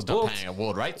going on the Not books. paying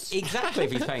award rates. Exactly,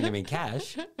 if he's paying them in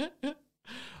cash.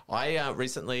 I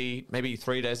recently, maybe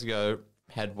 3 days ago,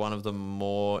 had one of the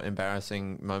more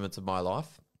embarrassing moments of my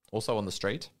life. Also on the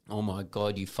street. Oh my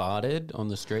god, you farted on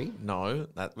the street? No,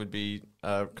 that would be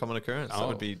a common occurrence. That Oh,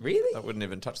 would be really? That wouldn't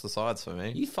even touch the sides for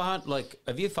me. You fart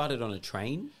have you farted on a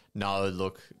train No,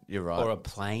 look, you're right. or a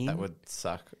plane? That would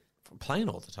suck. Playing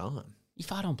all the time. You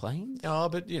fart on planes? Oh,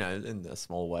 but in the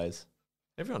small ways.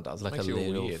 Everyone does. It Like makes a you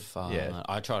little weird. fart. Yeah.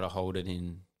 I try to hold it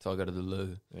in, so I go to the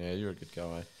loo. Yeah, you're a good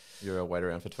guy. You're a wait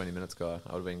around for 20 minutes guy.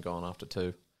 I would have been gone after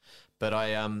 2. But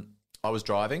I was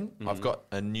driving. Mm-hmm. I've got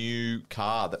a new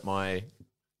car that I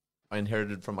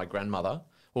inherited from my grandmother.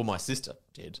 Well, my sister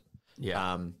did.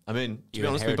 Yeah. I mean, to You be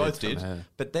honest, we inherited both from did. her.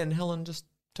 But then Helen just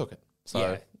took it. So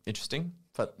Yeah. interesting,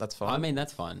 but that's fine. I mean,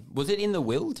 that's fine. Was it in the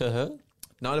will to her?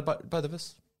 no, to both of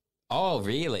us. Oh,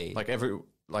 really?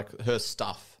 Like her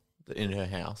stuff in her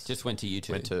house Just went to you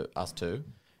two. went to us too.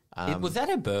 Was that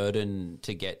a burden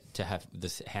to get to have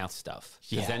this house stuff?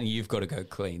 Because Yeah. then you've got to go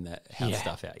clean that house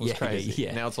stuff out. It was crazy.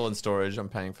 Now it's all in storage. I'm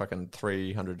paying fucking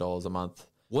 $300 a month.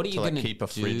 What are you to going to keep a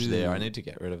fridge there? I need to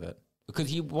get rid of it.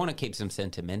 Because you want to keep some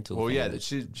sentimental. Well, yeah, things.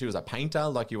 she was a painter.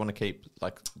 Like you want to keep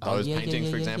like Oh, those yeah, paintings,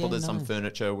 for example. There's some no.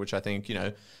 furniture which I think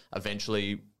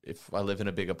eventually, if I live in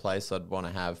a bigger place, I'd want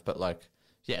to have. But like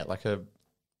a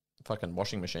fucking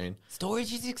washing machine.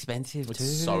 Storage is expensive It's too.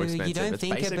 so expensive. You don't It's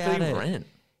think basically about it. rent.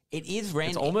 It is rent.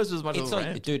 It's almost as much It's as like,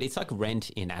 rent. dude, it's like rent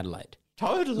in Adelaide.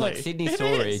 Totally. Like Sydney It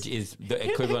storage is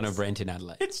the equivalent is. of rent in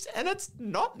Adelaide. It's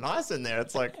not nice in there.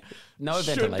 It's like No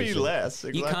should ventilation. be less.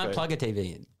 You can't Exactly. plug a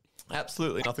TV in.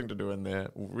 Absolutely nothing to do in there.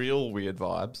 Real weird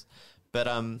vibes. But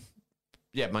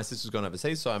yeah, my sister's gone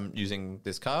overseas, so I'm using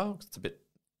this car. It's a bit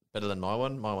better than my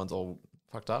one. My one's all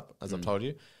fucked up, as I've told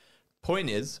you. Point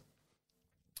is,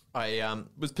 I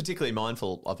was particularly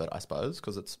mindful of it, I suppose,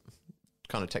 because it's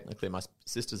kind of technically my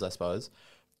sister's, I suppose.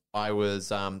 I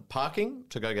was parking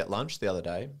to go get lunch the other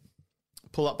day,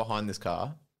 pull up behind this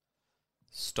car,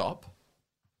 stop.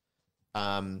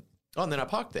 And then I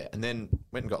parked there and then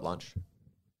went and got lunch.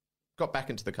 Got back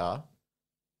into the car,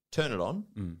 turn it on,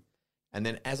 and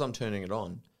then as I'm turning it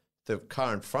on, the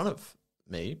car in front of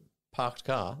me, parked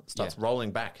car, starts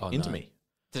rolling back into no. me.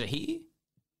 Did it hit you?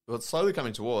 Well, it's slowly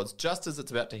coming towards. Just as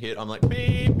it's about to hit, I'm like,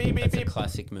 beep, beep, beep, That's a beep.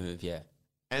 classic move, yeah.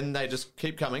 And they just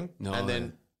keep coming No. and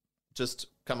then just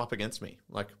come up against me.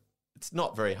 Like, it's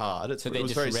not very hard. So It they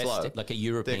was just very rest slow. it like a They're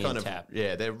European kind of, tap.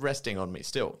 yeah, they're resting on me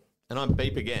still. And I'm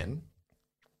beep again.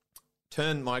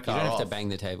 Turn my You car don't have off. to bang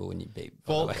the table when you beep.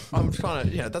 by the Well, way. I'm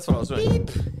trying to, that's what I was doing.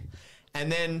 Beep.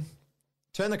 And then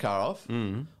turn the car off.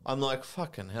 I'm like,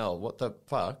 fucking hell, what the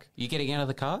fuck? You getting out of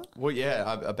the car Well, yeah,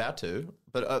 I'm about to,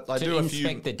 but I to do a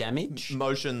inspect few the damage?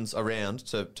 motions around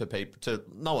to people. To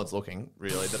no one's looking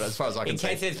really. That as far as I can In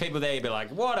case see. there's people there, you'd be like,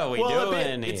 "What are we Well,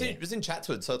 doing it's in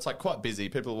Chatswood, so it's like quite busy.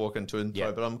 People are walking to and fro,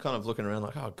 Yeah. but I'm kind of looking around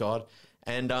like, oh god,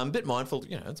 and I'm a bit mindful.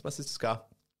 You know, it's my sister's car,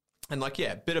 and like,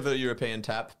 yeah, bit of a European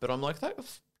tap, but I'm like,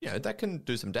 that can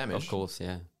do some damage. Of course,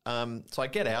 yeah. So I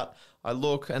get out, I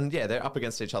look, and yeah, they're up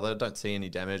against each other. Don't see any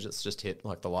damage. It's just hit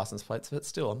like the license plates, but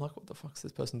still, I'm like, what the fuck's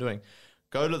this person doing?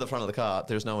 Go to the front of the car.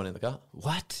 There's no one in the car.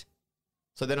 What?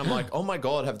 So then I'm like, oh my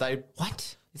god, have they?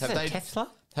 What? Is Have that a they-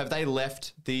 Tesla? Have they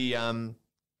left the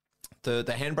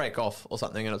handbrake off or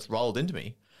something, and it's rolled into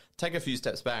me? Take a few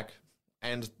steps back,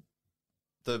 and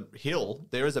the hill,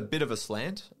 there is a bit of a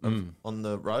slant on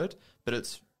the road, but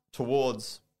it's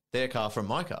towards their car from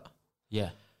my car. Yeah.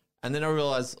 And then I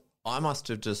realized I must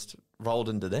have just rolled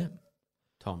into them.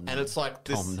 Tom, no. And it's like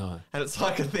this, Tom, no. and it's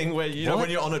like a thing where you know What? when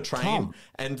you're on a train Tom.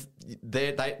 and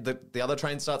the other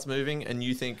train starts moving and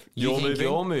you think You think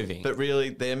you're moving. but really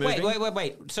they're moving.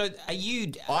 Wait. So are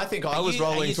you... I think I are was you-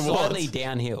 rolling are you towards. slightly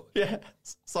downhill? Yeah.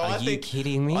 So Are I you think,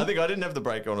 kidding me? I think I didn't have the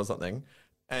brake on or something,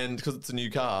 and because it's a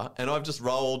new car, and I've just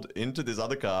rolled into this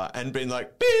other car and been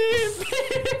like beep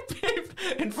beep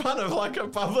beep in front of like a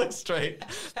public street,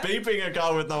 beeping a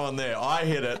car with no one there. I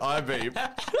hit it, I beep,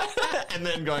 and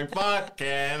then going fucking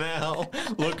hell,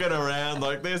 looking around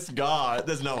like this guy.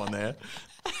 There's no one there.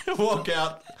 Walk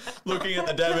out, looking at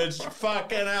the damage.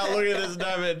 Fucking hell, look at this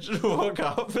damage. Walk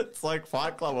up. It's like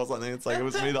Fight Club or something. It's like it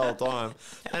was me the whole time.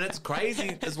 And it's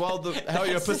crazy as well how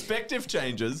your perspective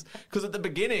changes. Because at the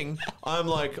beginning, I'm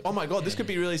like, oh my God, this could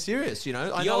be really serious. You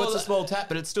know, I know it's a small tap,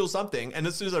 but it's still something. And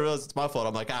as soon as I realize it's my fault,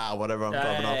 I'm like, whatever, I'm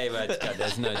driving off. Hey, but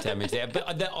there's no damage there. But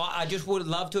I just would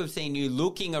love to have seen you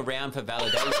looking around for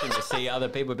validation to see other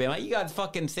people being like, you guys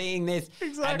fucking seeing this?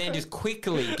 Exactly. And then just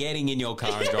quickly getting in your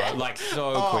car and drive. Like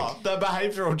so quick. The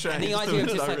behavioural change. And the idea of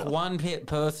just like one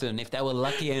person, if they were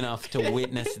lucky enough to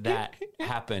witness that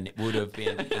happen, it would have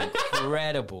been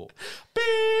incredible.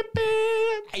 beep,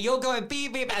 beep. And you're going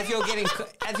beep beep as you're hitting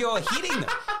them.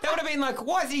 That would have been like,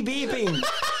 why is he beeping?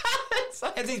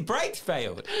 As his brakes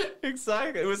failed.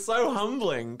 Exactly. It was so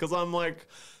humbling because I'm like,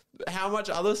 how much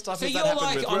other stuff So has you're that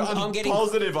happened like, with? I'm getting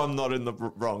positive I'm not in the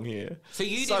wrong here. So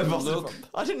you didn't positive look-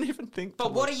 I didn't even think.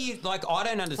 But what are you like? I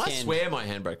don't I understand. swear my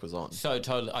handbrake was on. So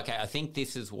totally. Okay, I think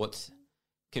this is what's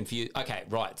confused. Okay,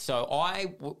 right. So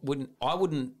I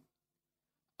wouldn't.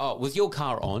 Oh, was your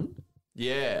car on?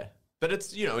 Yeah. But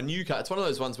it's, you know, a new car. It's one of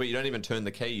those ones where you don't even turn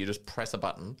the key. You just press a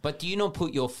button. But do you not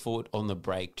put your foot on the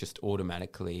brake just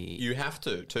automatically? You have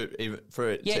to even for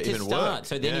it yeah, to to even start. work.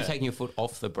 So then Yeah. you're taking your foot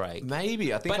off the brake.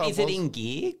 Maybe. I think But I is it was- in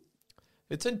gear?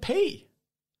 It's in P.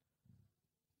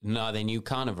 No, then you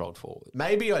can't have rolled forward.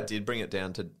 Maybe I did bring it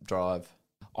down to drive.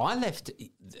 I left,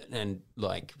 and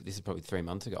like this is probably 3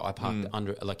 months ago. I parked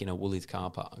under, like in a Woolies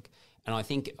car park, and I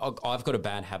think I've got a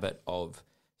bad habit of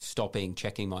stopping,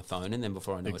 checking my phone, and then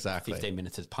before I know Exactly. it, 15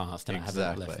 minutes has passed, and I haven't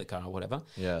Exactly. left the car or whatever.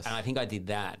 Yes. And I think I did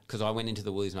that because I went into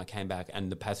the Woolies and I came back,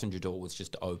 and the passenger door was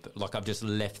just open. Like I've just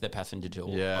left the passenger door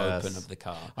Yes. open of the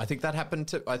car. I think that happened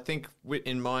to. I think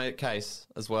in my case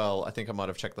as well. I think I might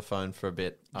have checked the phone for a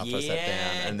bit after I sat down,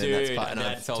 Yeah, and then dude, that's part, and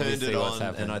that's I've turned obviously it what's on,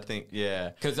 happened. and I think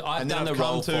yeah, 'Cause I've and then done the I've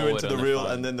come roll to forward into the on the real,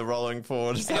 phone. and then the rolling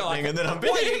forward is Yeah, happening, like, and then I'm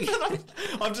what are being. you-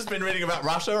 I've just been reading about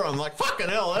Russia. I'm like, fucking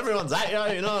hell, everyone's at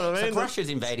you. You know what I It's mean? like Russia's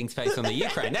invading space on the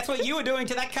Ukraine. That's what you were doing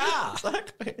to that car.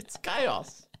 Exactly. It's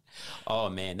chaos. Oh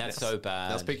man, that's so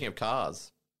bad. Now speaking of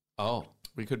cars, Oh.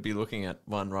 we could be looking at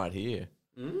one right here.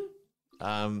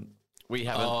 We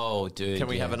haven't. Oh, dude. Can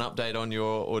we yeah. have an update on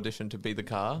your audition to be the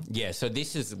car? Yeah, so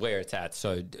this is where it's at.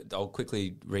 So I'll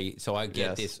quickly read. So I get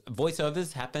Yes. this.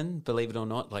 Voiceovers happen, believe it or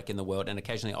not, like in the world. And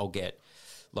occasionally I'll get,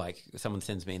 like, someone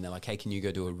sends me and they're like, hey, can you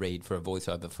go do a read for a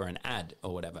voiceover for an ad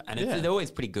or whatever? And Yeah. it's always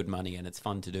pretty good money and it's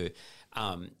fun to do.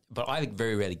 But I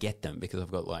very rarely get them because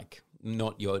I've got, like,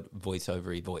 not your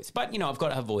voiceovery voice. But, you know, I've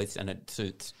got a voice and it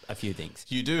suits a few things.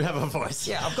 You do have a voice.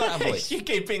 Yeah, I've got a voice. You're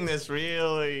keeping this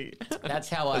really. That's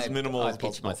how As I minimal as pitch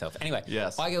possible. myself. Anyway,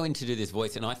 Yes. I go in to do this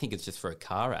voice, and I think it's just for a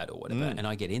car ad or whatever. And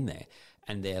I get in there,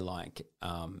 and they're like,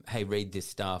 "Hey, read this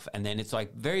stuff," and then it's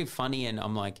like very funny, and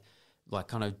I'm like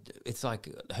kind of, it's like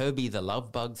Herbie the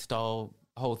Love Bug style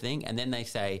whole thing. And then they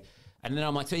say, and then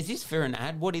I'm like, "So is this for an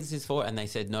ad? What is this for?" And they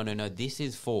said, "No, this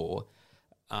is for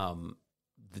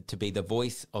to be the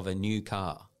voice of a new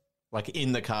car." Like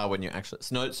in the car when you actually.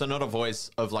 So not a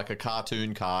voice of like a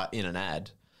cartoon car in an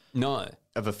ad. No.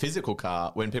 Of a physical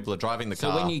car when people are driving the So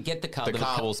car. when you get the car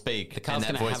will speak. The car's and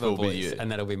going that to voice have a will voice, be you.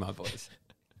 and that'll be my voice.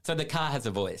 So the car has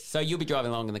a voice. So you'll be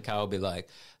driving along, and the car will be like,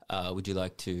 would you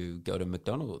like to go to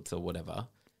McDonald's or whatever?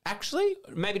 Actually,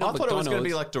 Maybe not I thought it was going to McDonald's.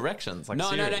 be like directions. Like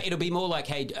No, Siri. it'll be more like,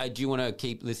 hey, do you want to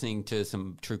keep listening to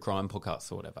some true crime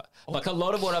podcasts or whatever? Like a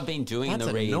lot of what I've been doing That's in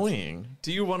the reads. annoying.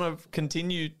 Do you want to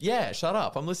continue? Yeah, shut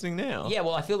up. I'm listening now. Yeah,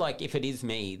 well, I feel like if it is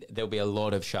me, there'll be a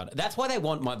lot of shut. That's why they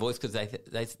want my voice, because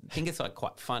they think it's like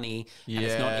quite funny and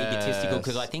it's not egotistical,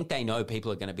 because I think they know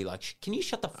people are going to be like, can you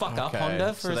shut the fuck up,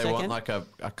 Honda, for so a they second? want like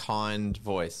a kind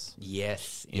voice.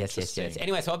 Yes. Interesting.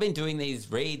 Anyway, so I've been doing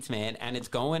these reads, man, and it's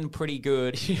going pretty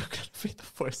good. You're going to be the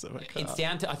voice of a car. It's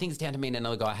down to, I think it's down to me and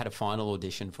another guy. I had a final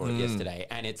audition for it yesterday,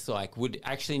 and it's like,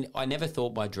 I never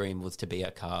thought my dream was to be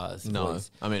a car's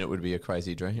voice. I mean, it would be a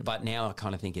crazy dream. But now I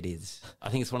kind of think it is. I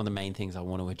think it's one of the main things I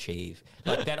want to achieve.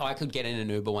 Like that I could get in an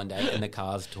Uber one day and the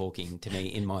car's talking to me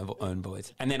in my own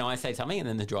voice. And then I say something and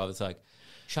then the driver's like,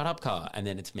 shut up, car. And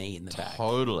then it's me in the back.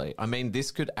 Totally. I mean,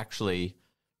 this could actually,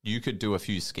 you could do a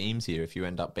few schemes here if you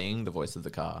end up being the voice of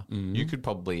the car. You could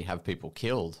probably have people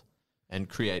killed and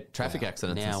create traffic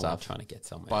accidents and Now stuff we're trying to get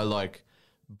somewhere. by like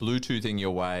Bluetoothing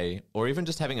your way, or even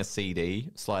just having a CD,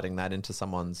 sliding that into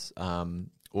someone's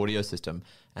audio system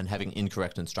and having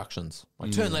incorrect instructions.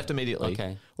 Like turn left immediately.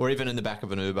 Okay. Or even in the back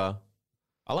of an Uber.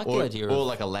 I like Or, the idea or of...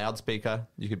 like a loudspeaker.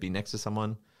 You could be next to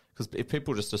someone. Because if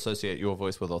people just associate your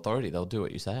voice with authority, they'll do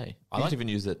what you say. You could even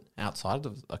use it outside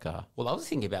of a car. Well, I was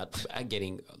thinking about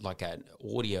getting like an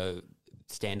audio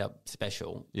stand-up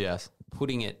special, Yes.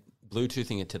 putting it,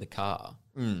 Bluetoothing it to the car,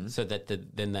 so that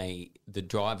the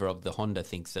driver of the Honda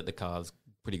thinks that the car's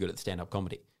pretty good at stand-up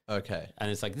comedy. Okay. And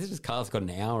it's like, this car's got an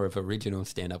hour of original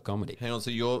stand-up comedy. Hang on.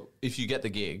 So if you get the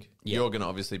gig, you're going to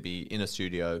obviously be in a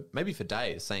studio, maybe for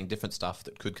days, saying different stuff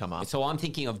that could come up. So I'm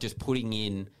thinking of just putting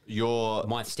in Your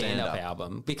my stand-up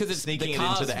album, because it's sneaking the it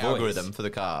car's into the voice. algorithm for the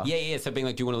car. Yeah. So being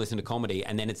like, do you want to listen to comedy?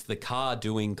 And then it's the car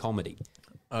doing comedy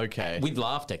Okay. with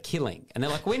laughter, killing. And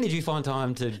they're like, when did you find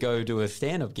time to go do a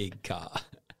stand-up gig, car?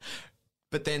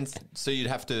 But then, so you'd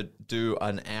have to do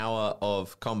an hour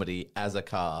of comedy as a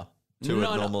car to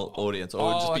a normal audience, or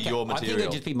it would just be your I think material.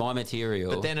 it'd just be my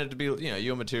material. But then it'd be,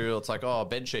 your material. It's like,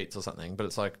 bed sheets or something. But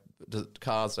it's like,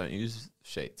 cars don't use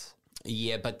sheets.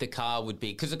 Yeah, but the car would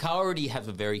be, because the car already has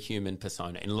a very human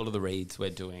persona. In a lot of the reads we're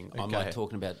doing, I'm like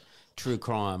talking about true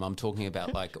crime. I'm talking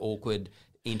about like awkward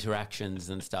interactions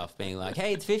and stuff, being like,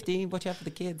 hey, it's 50, watch out for the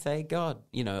kids, hey, God.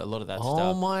 A lot of that stuff.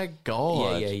 Oh my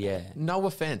God. Yeah. No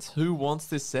offense. Who wants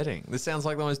this setting? This sounds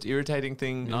like the most irritating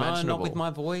thing No, imaginable. not with my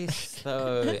voice,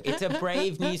 though. It's a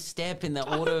brave new step in the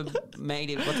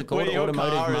automated, what's it called? Where your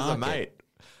Automotive car market. is a mate.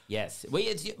 Yes.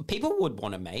 People would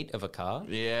want a mate of a car.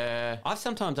 Yeah. I've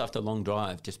sometimes, after a long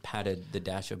drive, just patted the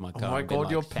dash of my car. Oh my and been God,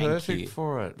 like, you're "Thank perfect you.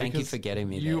 for it. Thank you because for getting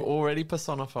me You there." already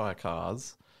personify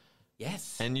cars.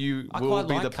 Yes. And you I will quite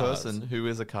be like the cars. person who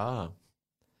is a car.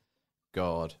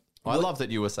 God. I love that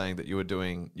you were saying that you were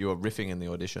riffing in the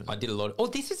audition. I did a lot.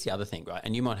 This is the other thing, right?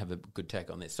 And you might have a good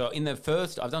take on this. So in the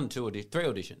first, I've done three auditions.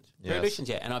 Yes. Three auditions,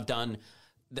 yeah. And I've done,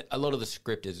 a lot of the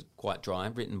script is quite dry,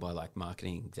 written by like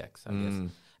marketing execs, I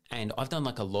guess. And I've done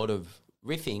like a lot of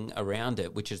riffing around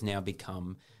it, which has now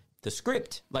become the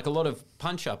script. Like a lot of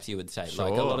punch-ups, you would say. Sure.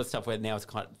 Like a lot of stuff where now it's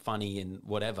quite funny and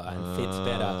whatever and fits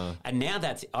better. And now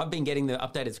I've been getting the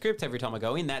updated script every time I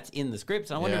go in. That's in the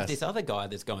script. And I wonder if Yes. this other guy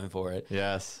that's going for it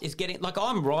Yes. is getting, like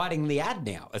I'm writing the ad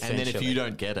now, essentially. And then if you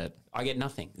don't get it, I get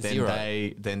nothing. then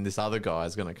Zero. then this other guy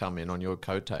is going to come in on your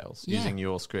coattails using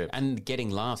your script. And getting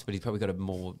laughs, but he's probably got a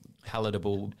more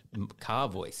palatable car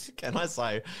voice. Can I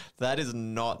say that is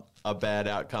not a bad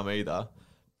outcome either?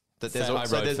 That So I wrote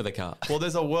there's- for the car. Well,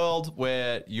 there's a world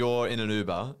where you're in an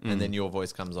Uber and then your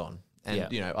voice comes on, and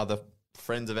Yeah. other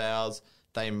friends of ours,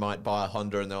 they might buy a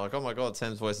Honda and they're like, "Oh my God,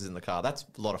 Sam's voice is in the car." That's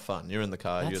a lot of fun. You're in the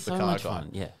car. That's you're the so car much guy. fun.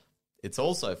 Yeah. It's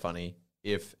also funny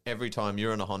if every time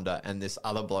you're in a Honda and this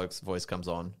other bloke's voice comes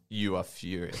on, you are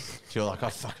furious. You're like,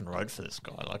 I fucking wrote for this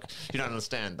guy. Like, you don't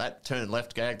understand. That turn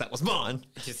left gag, that was mine.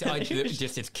 Just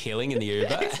it's killing in the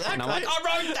Uber. And I'm like, I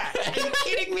wrote that. Are you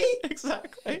kidding me?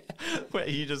 Exactly. Where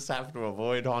you just have to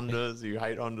avoid Hondas. You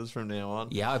hate Hondas from now on.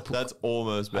 Yeah, that's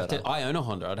almost better. I own a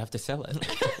Honda. I'd have to sell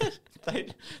it. They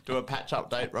do a patch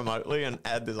update remotely and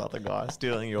add this other guy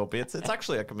stealing your bits. It's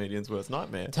actually a comedian's worst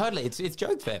nightmare. Totally. It's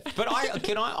joke theft. But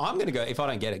I'm going to go, if I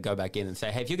don't get it, go back in and say,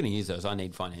 hey, if you're going to use those, I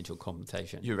need financial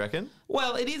compensation. You reckon?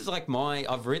 Well, it is like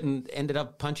ended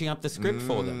up punching up the script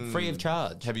for them, free of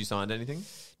charge. Have you signed anything?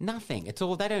 Nothing. It's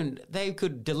all, they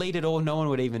could delete it or no one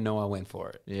would even know I went for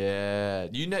it. Yeah.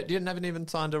 You haven't even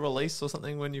signed a release or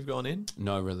something when you've gone in?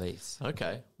 No release.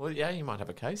 Okay. Well, yeah, you might have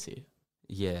a case here.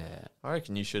 Yeah. I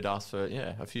reckon you should ask for,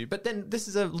 a few. But then this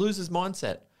is a loser's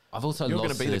mindset. I've also You're gonna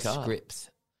lost be the the car. scripts.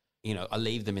 I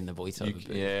leave them in the voiceover booth.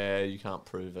 Yeah, you can't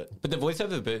prove it. But the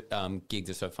voiceover booth gigs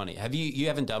are so funny. Have you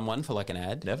haven't done one for like an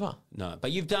ad? Never. No,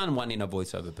 but you've done one in a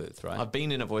voiceover booth, right? I've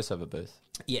been in a voiceover booth.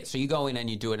 Yeah, so you go in and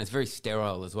you do it, and it's very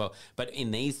sterile as well. But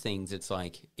in these things, it's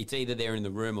like, it's either they're in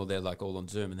the room or they're like all on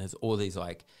Zoom, and there's all these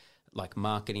like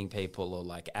marketing people or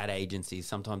like ad agencies.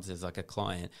 Sometimes there's like a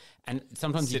client, and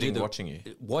sometimes Sitting you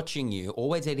watching you,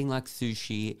 always eating like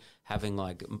sushi, having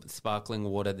like sparkling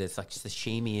water. There's like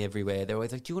sashimi everywhere. They're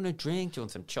always like, do you want a drink? Do you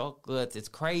want some chocolates? It's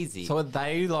crazy. So are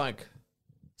they like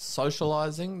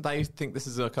socializing? They think this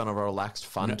is a kind of a relaxed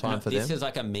fun time for them? This is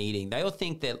like a meeting. They all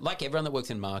think that, like everyone that works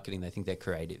in marketing, they think they're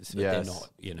creatives, but Yes. they're not,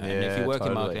 Yeah, and if you work in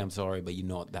totally. marketing, I'm sorry, but you're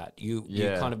not that. You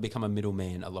kind of become a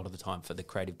middleman a lot of the time for the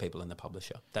creative people and the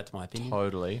publisher. That's my opinion.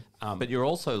 Totally. But you're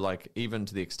also like, even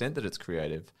to the extent that it's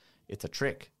creative, it's a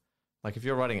trick. Like if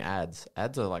you're writing ads are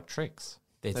like tricks.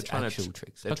 There's They're trying actual to,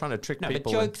 tricks. They're trying to trick No,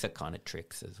 people. but jokes are kind of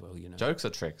tricks as well, Jokes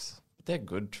are tricks. They're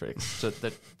good tricks. So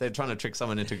they're trying to trick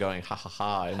someone into going ha ha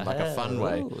ha in like a fun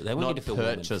way. Ooh, they want you Not to feel warm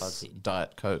and purchase fuzzy.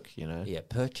 Diet Coke, Yeah,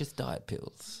 purchase diet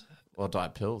pills. Or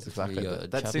Diet Pills, exactly. your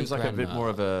That chubby seems like a bit grandma. more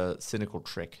of a cynical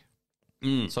trick.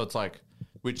 So it's like,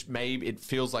 which maybe it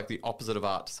feels like the opposite of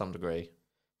art to some degree.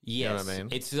 Yes, know what I mean?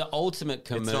 it's the ultimate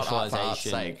It's not art for art's commercialization.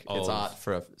 sake. It's art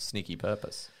for a sneaky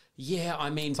purpose. Yeah, I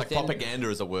mean, It's like propaganda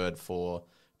is a word for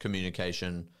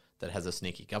communication that has a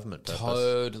sneaky government purpose.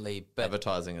 Totally, but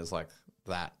Advertising is like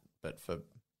that, but for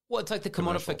well, it's like the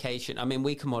commercial. commodification. I mean,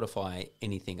 we commodify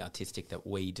anything artistic that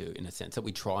we do in a sense that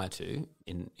we try to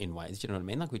in ways. Do you know what I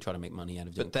mean? Like we try to make money out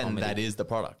of doing but then comedy. that is the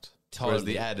product. Whereas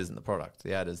Totally. the ad isn't the product.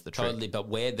 The ad is the trick Totally, but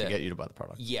where the to get you to buy the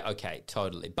product. yeah, okay,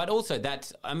 totally. But also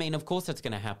that's, I mean, of course that's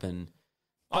going to happen.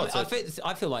 Oh,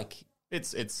 I feel like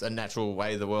It's a natural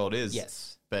way the world is.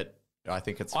 Yes. But I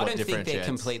think it's I what don't think differentiates. they're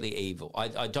completely evil. I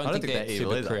don't, I don't think they're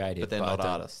evil super either, creative, but they're I not don't-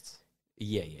 artists.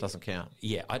 Yeah, yeah, Doesn't count.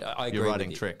 yeah. I agree. You're with writing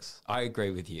you. tricks. I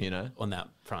agree with you. You know? on that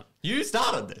front. You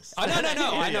started this. I know, I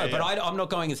know, Yeah, but yeah. I'm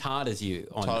not going as hard as you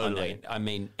on Totally. that. I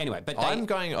mean, anyway, but I'd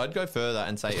go further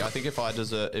and say I think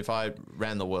if I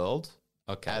ran the world,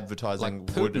 advertising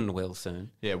like Putin wouldn't will soon.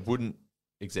 wouldn't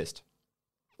exist.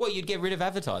 Well, you'd get rid of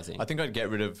advertising. I think I'd get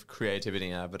rid of creativity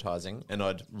in advertising, and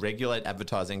I'd regulate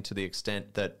advertising to the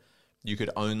extent that you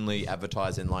could only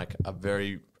advertise in like a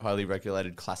very highly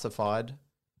regulated, classified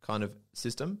kind of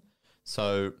system.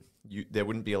 So there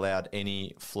wouldn't be allowed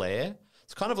any flair.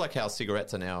 It's kind of like how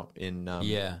cigarettes are now in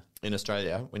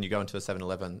Australia. When you go into a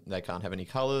 7-Eleven, they can't have any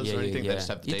colours or anything. They just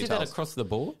have the you details. do that across the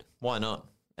board. Why not?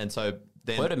 And so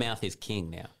then Word of mouth is king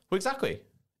now. well, exactly.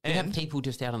 You have And people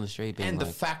just out on the street being and the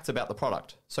like, facts about the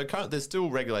product. So there's still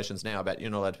regulations now about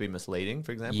you're not allowed to be misleading,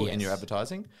 for example, in your Yes.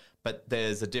 advertising. But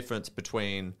there's a difference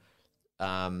between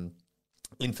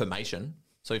information.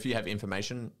 So if you have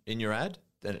information in your ad,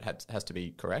 then it has to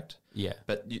be correct. yeah.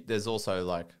 But there's also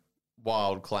like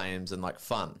wild claims and like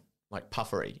fun, like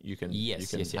puffery. You can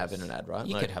Yes, have in an ad, right?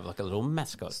 You Like, could have like a little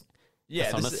mascot. yeah,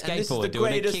 that's on a and this is the skateboard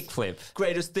doing a kickflip.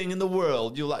 greatest thing in the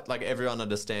world. You like everyone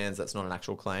understands that's not an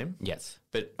actual claim. Yes.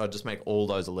 But I'd just make all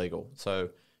those illegal. So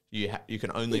you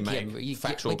can only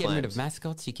factual We're getting rid claims. of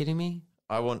mascots. You kidding me?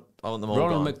 I want them all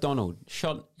Ronald gone. McDonald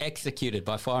shot executed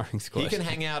by firing squad. He can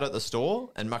hang out at the store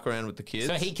and muck around with the kids.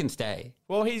 so he can stay.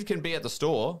 Well, he can be at the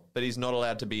store, but he's not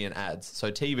allowed to be in ads.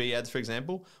 So TV ads, for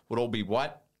example, would all be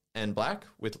white and black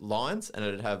with lines, and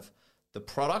it'd have the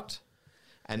product,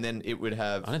 and then it would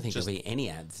have I don't think just there'll be any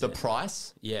ads. the there.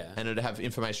 price, Yeah. and it'd have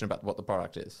information about what the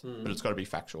product is. But it's got to be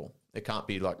factual. It can't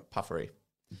be like puffery.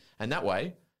 And that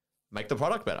way, make the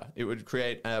product better. It would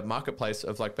create a marketplace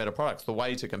of like better products. The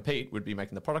way to compete would be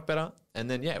making the product better, and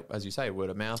then as you say, word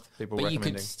of mouth, people But you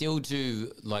recommending. could still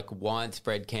do like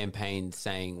widespread campaigns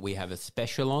saying we have a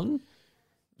special on.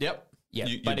 Yep. Yeah,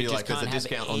 You'd but be it just like, there's a can't have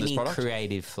discount any on this product.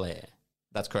 creative flair.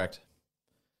 That's correct.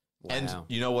 Wow. And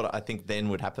you know what I think then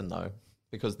would happen though?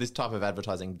 Because this type of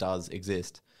advertising does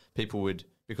exist. People would,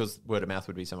 because word of mouth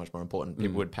would be so much more important,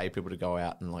 people would pay people to go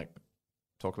out and like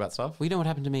talk about stuff. Well, you know what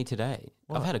happened to me today?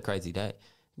 I've had a crazy day.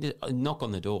 A knock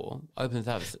on the door, opens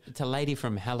up. It's a lady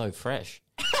from Hello Fresh.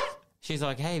 She's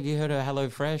like, "Hey, have you heard of Hello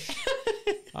Fresh?"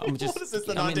 I'm just. What is this,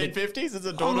 the I'm in 1950s? It's a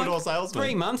I'm door-to-door like, salesman.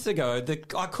 3 months ago,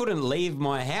 I couldn't leave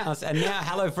my house, and now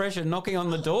Hello Fresh are knocking on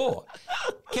the door.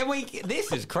 Can we?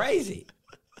 This is crazy.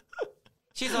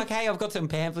 She's like, "Hey, I've got some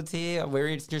pamphlets here. We're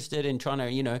interested in trying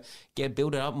to,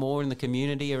 build it up more in the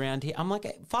community around here." I'm like,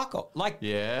 "Fuck off!" Like,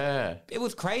 Yeah. it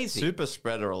was crazy. Super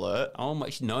spreader alert. Oh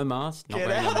my! No mask. Not Get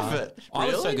wearing a out of mask. it. I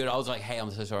was so Really? good. I was like, "Hey, I'm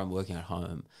so sorry. I'm working at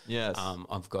home. Yes. I'm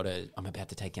about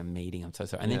to take a meeting. I'm so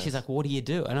sorry." And then Yes. she's like, "What do you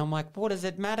do?" And I'm like, "What does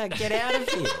it matter? Get out of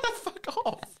here." Fuck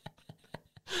off.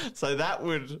 So that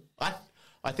would,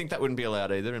 I think that wouldn't be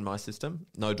allowed either in my system.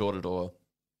 No door to door.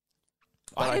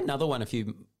 I had another one a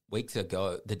few weeks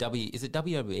ago. Is it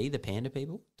WWE, the Panda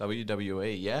people?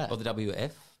 WWE, yeah. Or the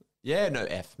WF? Yeah, no,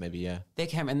 F maybe, yeah. They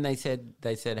came and they said,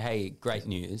 hey, great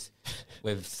news.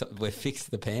 We've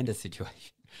fixed the panda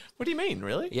situation. What do you mean,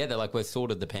 really? Yeah, they're like, we've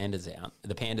sorted the pandas out.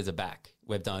 The pandas are back.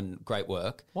 We've done great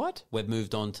work. What? We've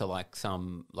moved on to like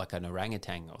an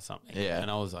orangutan or something. Yeah.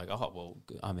 And I was like, oh, well,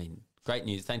 I mean, great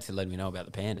news. Thanks for letting me know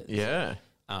about the pandas. Yeah.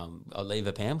 I'll leave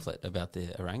a pamphlet about the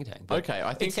orangutan. But Okay,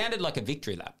 I think it sounded like a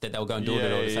victory lap that they'll go and do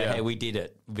it all to say, hey, we did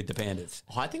it with the pandas.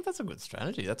 I think that's a good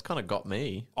strategy. That's kind of got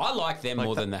me. I like them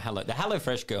more than the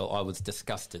HelloFresh girl. I was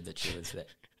disgusted that she was there.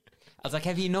 I was like,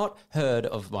 have you not heard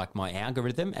of like my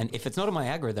algorithm? And if it's not on my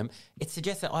algorithm, it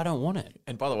suggests that I don't want it.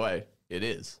 And by the way, it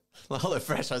is.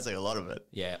 HelloFresh, I see a lot of it.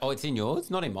 Yeah. Oh, it's in yours,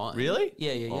 not in mine. Really?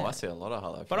 Yeah. Oh, I see a lot of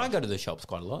HelloFresh. But I go to the shops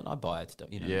quite a lot. I buy it stuff,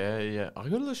 you know. Yeah. I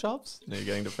go to the shops. Now you're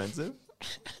getting defensive.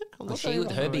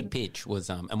 Her big pitch was,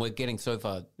 and we're getting so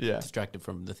far Yeah. distracted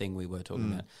from the thing we were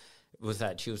talking about, was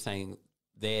that she was saying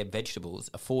their vegetables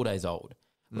are 4 days old.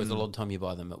 Whereas a lot of the time you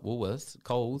buy them at Woolworths,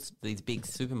 Coles, these big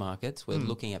supermarkets, we're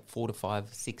looking at 4 to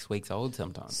 5, 6 weeks old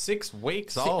sometimes. 6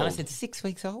 weeks And old. I said, 6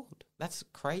 weeks old? That's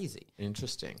crazy.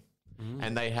 Interesting.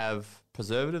 And they have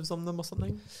preservatives on them or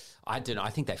something? I don't know. I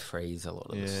think they freeze a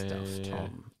lot of the stuff,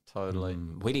 Tom. Totally.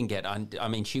 We didn't get, I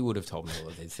mean, she would have told me all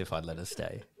of this if I'd let her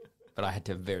stay. But I had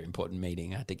a very important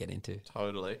meeting I had to get into.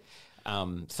 Totally.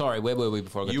 Sorry, where were we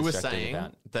before I got You were distracted saying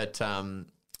about? that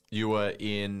you were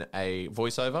in a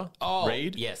voiceover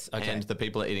read. Yes, okay. And the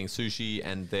people are eating sushi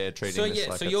and they're treating So this yeah,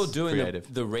 like so it's you're doing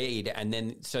creative. the read, and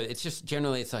then so it's just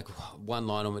generally it's like one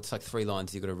line, or it's like 3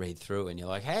 lines you got to read through, and you're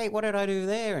like, hey, what did I do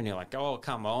there? And you're like, oh,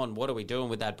 come on, what are we doing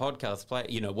with that podcast play?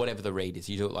 You know, whatever the read is,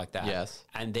 you do it like that. Yes.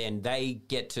 And then they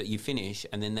you finish,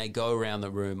 and then they go around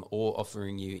the room, all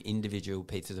offering you individual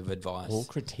pieces of advice, All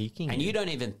critiquing and you don't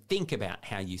even think about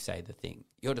how you say the thing.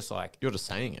 You're just like, You're just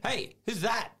saying it. hey, who's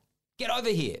that? Get over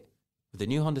here. The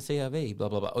new Honda CR-V, blah,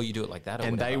 blah, blah. Or you do it like that or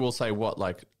And whatever. they will say what,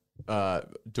 like,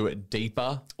 do it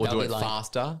deeper or They'll do be it like-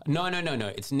 faster? No.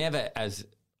 It's never as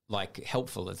like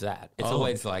helpful as that. It's Oh.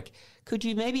 always like, could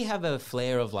you maybe have a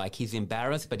flair of like he's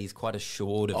embarrassed, but he's quite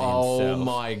assured of Oh himself.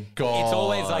 my God. It's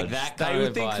always like that kind They of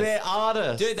would think advice. they're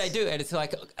artists. Dude, they do. And it's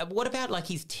like, what about like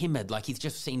he's timid? Like he's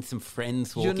just seen some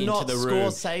friends walk You're into not the room.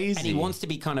 Scorsese. And he wants to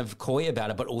be kind of coy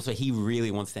about it, but also he really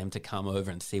wants them to come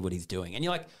over and see what he's doing. And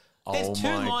you're like, there's Oh 2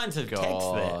 my lines of text there.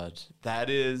 God. That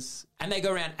is... And they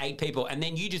go around 8 people, and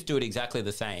then you just do it exactly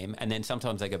the same. And then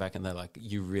sometimes they go back and they're like,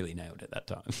 you really nailed it that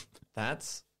time.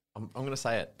 That's... I'm going to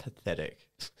say it. Pathetic.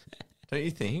 Don't you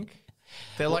think?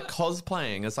 They're like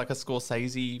cosplaying as like a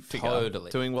Scorsese figure. Totally.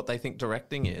 Doing what they think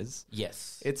directing is.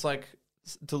 Yes. It's like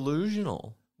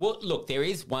delusional. Well, look, there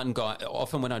is one guy.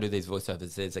 Often when I do these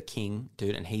voiceovers, there's a king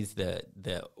dude, and he's the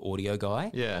audio guy.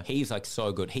 Yeah. He's like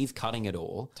so good. He's cutting it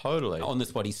all. Totally. On the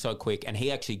spot, he's so quick, and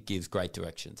he actually gives great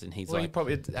directions. And he's Well, he like,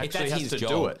 probably actually that's has his to job.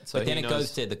 do it, so but then he it knows-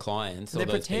 goes to the clients. And or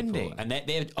they're those people, pretending. and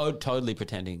they're totally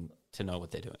pretending to know what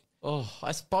they're doing. Oh,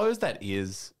 I suppose that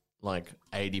is like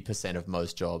 80% of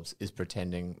most jobs is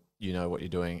pretending you know what you're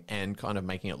doing and kind of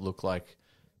making it look like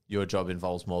your job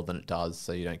involves more than it does,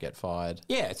 so you don't get fired.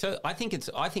 Yeah, so I think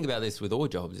about this with all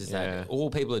jobs is Yeah. that all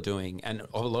people are doing, and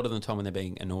a lot of the time when they're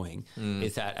being annoying,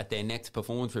 is that at their next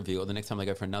performance review or the next time they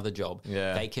go for another job,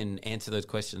 Yeah. they can answer those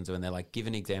questions when they're like, give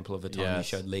an example of a time you Yes.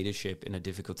 showed leadership in a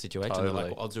difficult situation. They're Totally.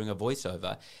 like, well, I was doing a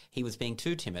voiceover, he was being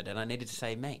too timid, and I needed to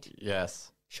say, mate,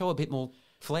 Yes. show a bit more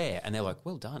flair. And they're like,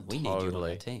 well done, we need you on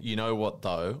Totally. our team. You know what,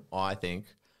 though? I think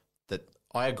that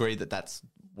I agree that that's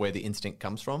where the instinct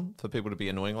comes from for people to be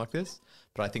annoying like this.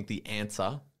 But I think the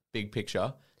answer, big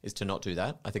picture, is to not do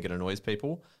that. I think it annoys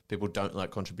people. People don't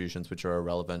like contributions which are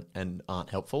irrelevant and aren't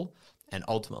helpful. And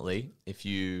ultimately, if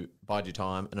you bide your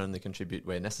time and only contribute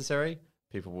where necessary,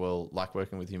 people will like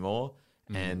working with you more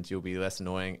and you'll be less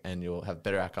annoying and you'll have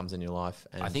better outcomes in your life.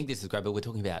 And I think this is great, but we're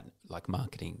talking about like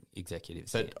marketing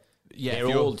executives here. yeah, if They're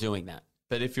you're- all doing that.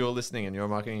 But if you're listening and you're a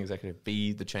marketing executive,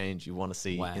 be the change you want to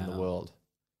see in the Wow. world.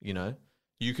 You know,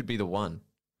 you could be the one.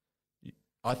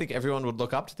 I think everyone would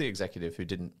look up to the executive who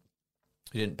didn't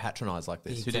patronize like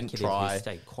this, who didn't Executive try.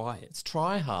 stay quiet. It's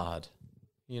try hard,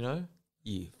 you know.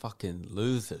 You fucking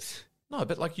losers. No,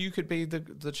 but like you could be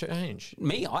the change.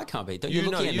 Me, I can't be. Don't you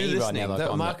You know, looking at you me right listening, now like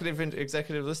the I'm marketing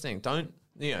executive listening. Don't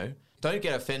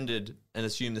get offended and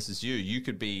assume this is you. You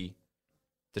could be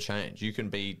the change. You can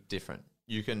be different.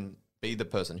 You can be the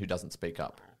person who doesn't speak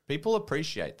up. People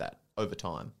appreciate that over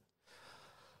time.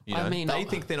 You know, I mean, they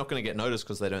think they're not going to get noticed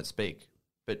because they don't speak,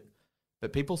 but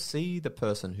people see the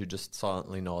person who just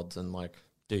silently nods and like,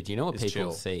 Dude, you know what It's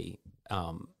people chill. see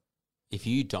if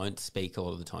you don't speak all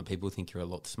of the time, people think you're a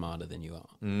lot smarter than you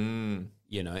are.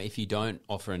 You know, if you don't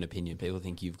offer an opinion, people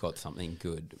think you've got something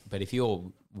good. But if you're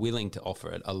willing to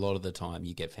offer it, a lot of the time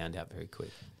you get found out very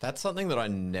quick. That's something that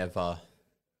I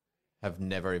have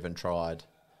never even tried.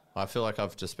 I feel like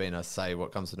I've just been a say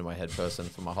what comes into my head person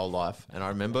for my whole life. And I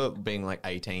remember being like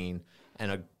 18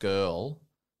 and a girl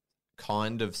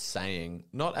kind of saying,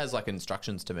 not as like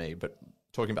instructions to me, but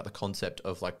talking about the concept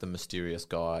of like the mysterious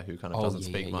guy who kind of doesn't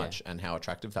speak much and how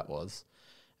attractive that was.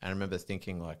 And I remember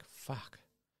thinking like, fuck,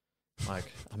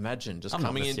 like imagine just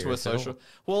coming into a social.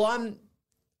 Well,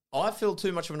 I feel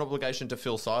too much of an obligation to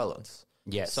fill silence.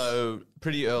 Yes. So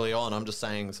pretty early on, I'm just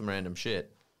saying some random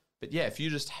shit. But yeah, if you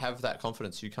just have that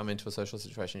confidence, you come into a social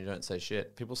situation, you don't say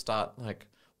shit. People start like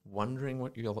wondering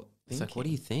what you're thinking. It's like, what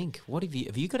do you think? What have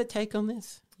you got a take on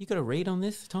this? You got a read on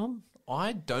this, Tom?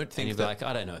 I don't think and you're like,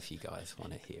 I don't know if you guys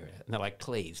want to hear it. And they're like,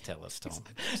 please tell us, Tom.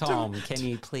 Tom, can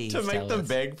you please to make tell them us?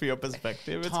 beg for your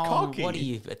perspective? It's Tom, cocky. What do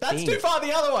you That's think? too far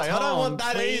the other way. Tom, I don't want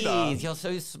that please. either. You're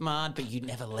so smart, but you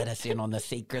never let us in on the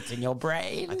secrets in your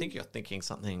brain. I think you're thinking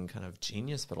something kind of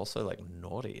genius, but also like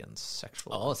naughty and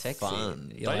sexual. Oh, sexy.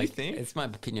 Fun. You're Don't you like, think? It's my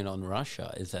opinion on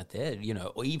Russia is that they're,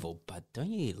 evil, but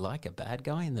don't you like a bad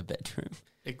guy in the bedroom?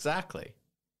 Exactly.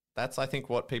 That's, I think,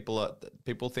 what people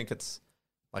think it's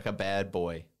like a bad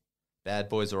boy. Bad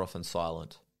boys are often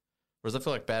silent. Whereas I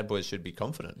feel like bad boys should be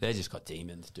confident. They just got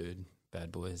demons, dude.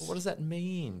 Bad boys. What does that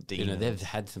mean, demons? They've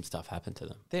had some stuff happen to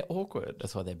them. They're awkward.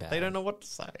 That's why they're bad. They don't know what to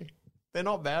say. They're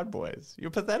not bad boys.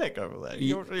 You're pathetic over there.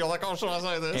 You're like, oh, should I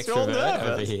say this? You're Extrovert nervous.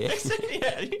 over here.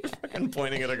 Yeah, you're fucking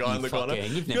pointing at a guy in the corner.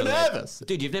 You're let- nervous.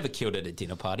 Dude, you've never killed at a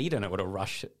dinner party. You don't know what a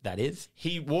rush that is.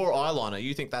 He wore eyeliner.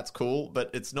 You think that's cool, but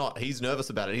it's not. He's nervous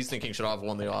about it. He's thinking, should I have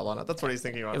worn the eyeliner? That's what he's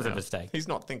thinking right now. It was a mistake. He's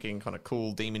not thinking kind of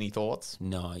cool, demony thoughts.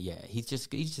 No, yeah. He's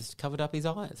just covered up his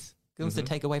eyes. He wants to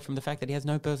take away from the fact that he has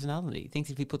no personality. He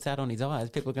thinks if he puts that on his eyes,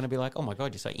 people are going to be like, oh my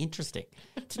God, you're so interesting.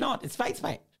 It's not. It's face,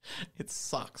 mate. It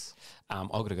sucks. I've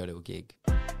got to go to a gig.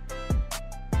 A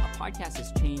podcast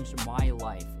has changed my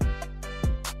life.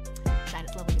 Shane,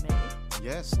 it's lovely to meet you.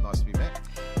 Yes, nice to be met.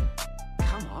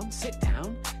 Come on, sit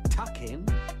down, tuck in.